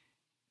beginning,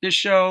 this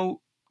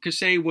show, could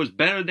say, was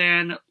better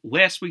than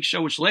last week's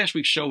show, which last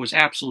week's show was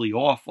absolutely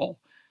awful.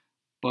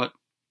 But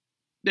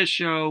this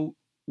show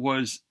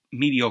was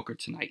mediocre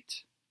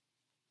tonight.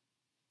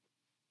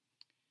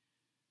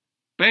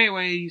 But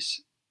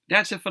anyways,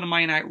 that's it for the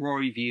Monday Night Raw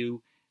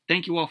review.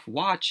 Thank you all for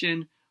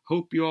watching.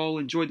 Hope you all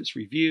enjoyed this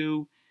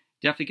review.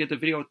 Definitely give the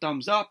video a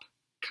thumbs up.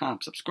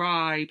 comment,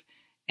 subscribe,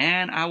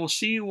 and I will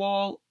see you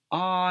all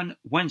on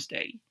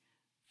Wednesday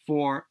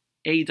for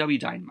AEW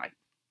Dynamite.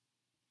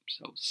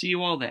 So see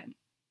you all then.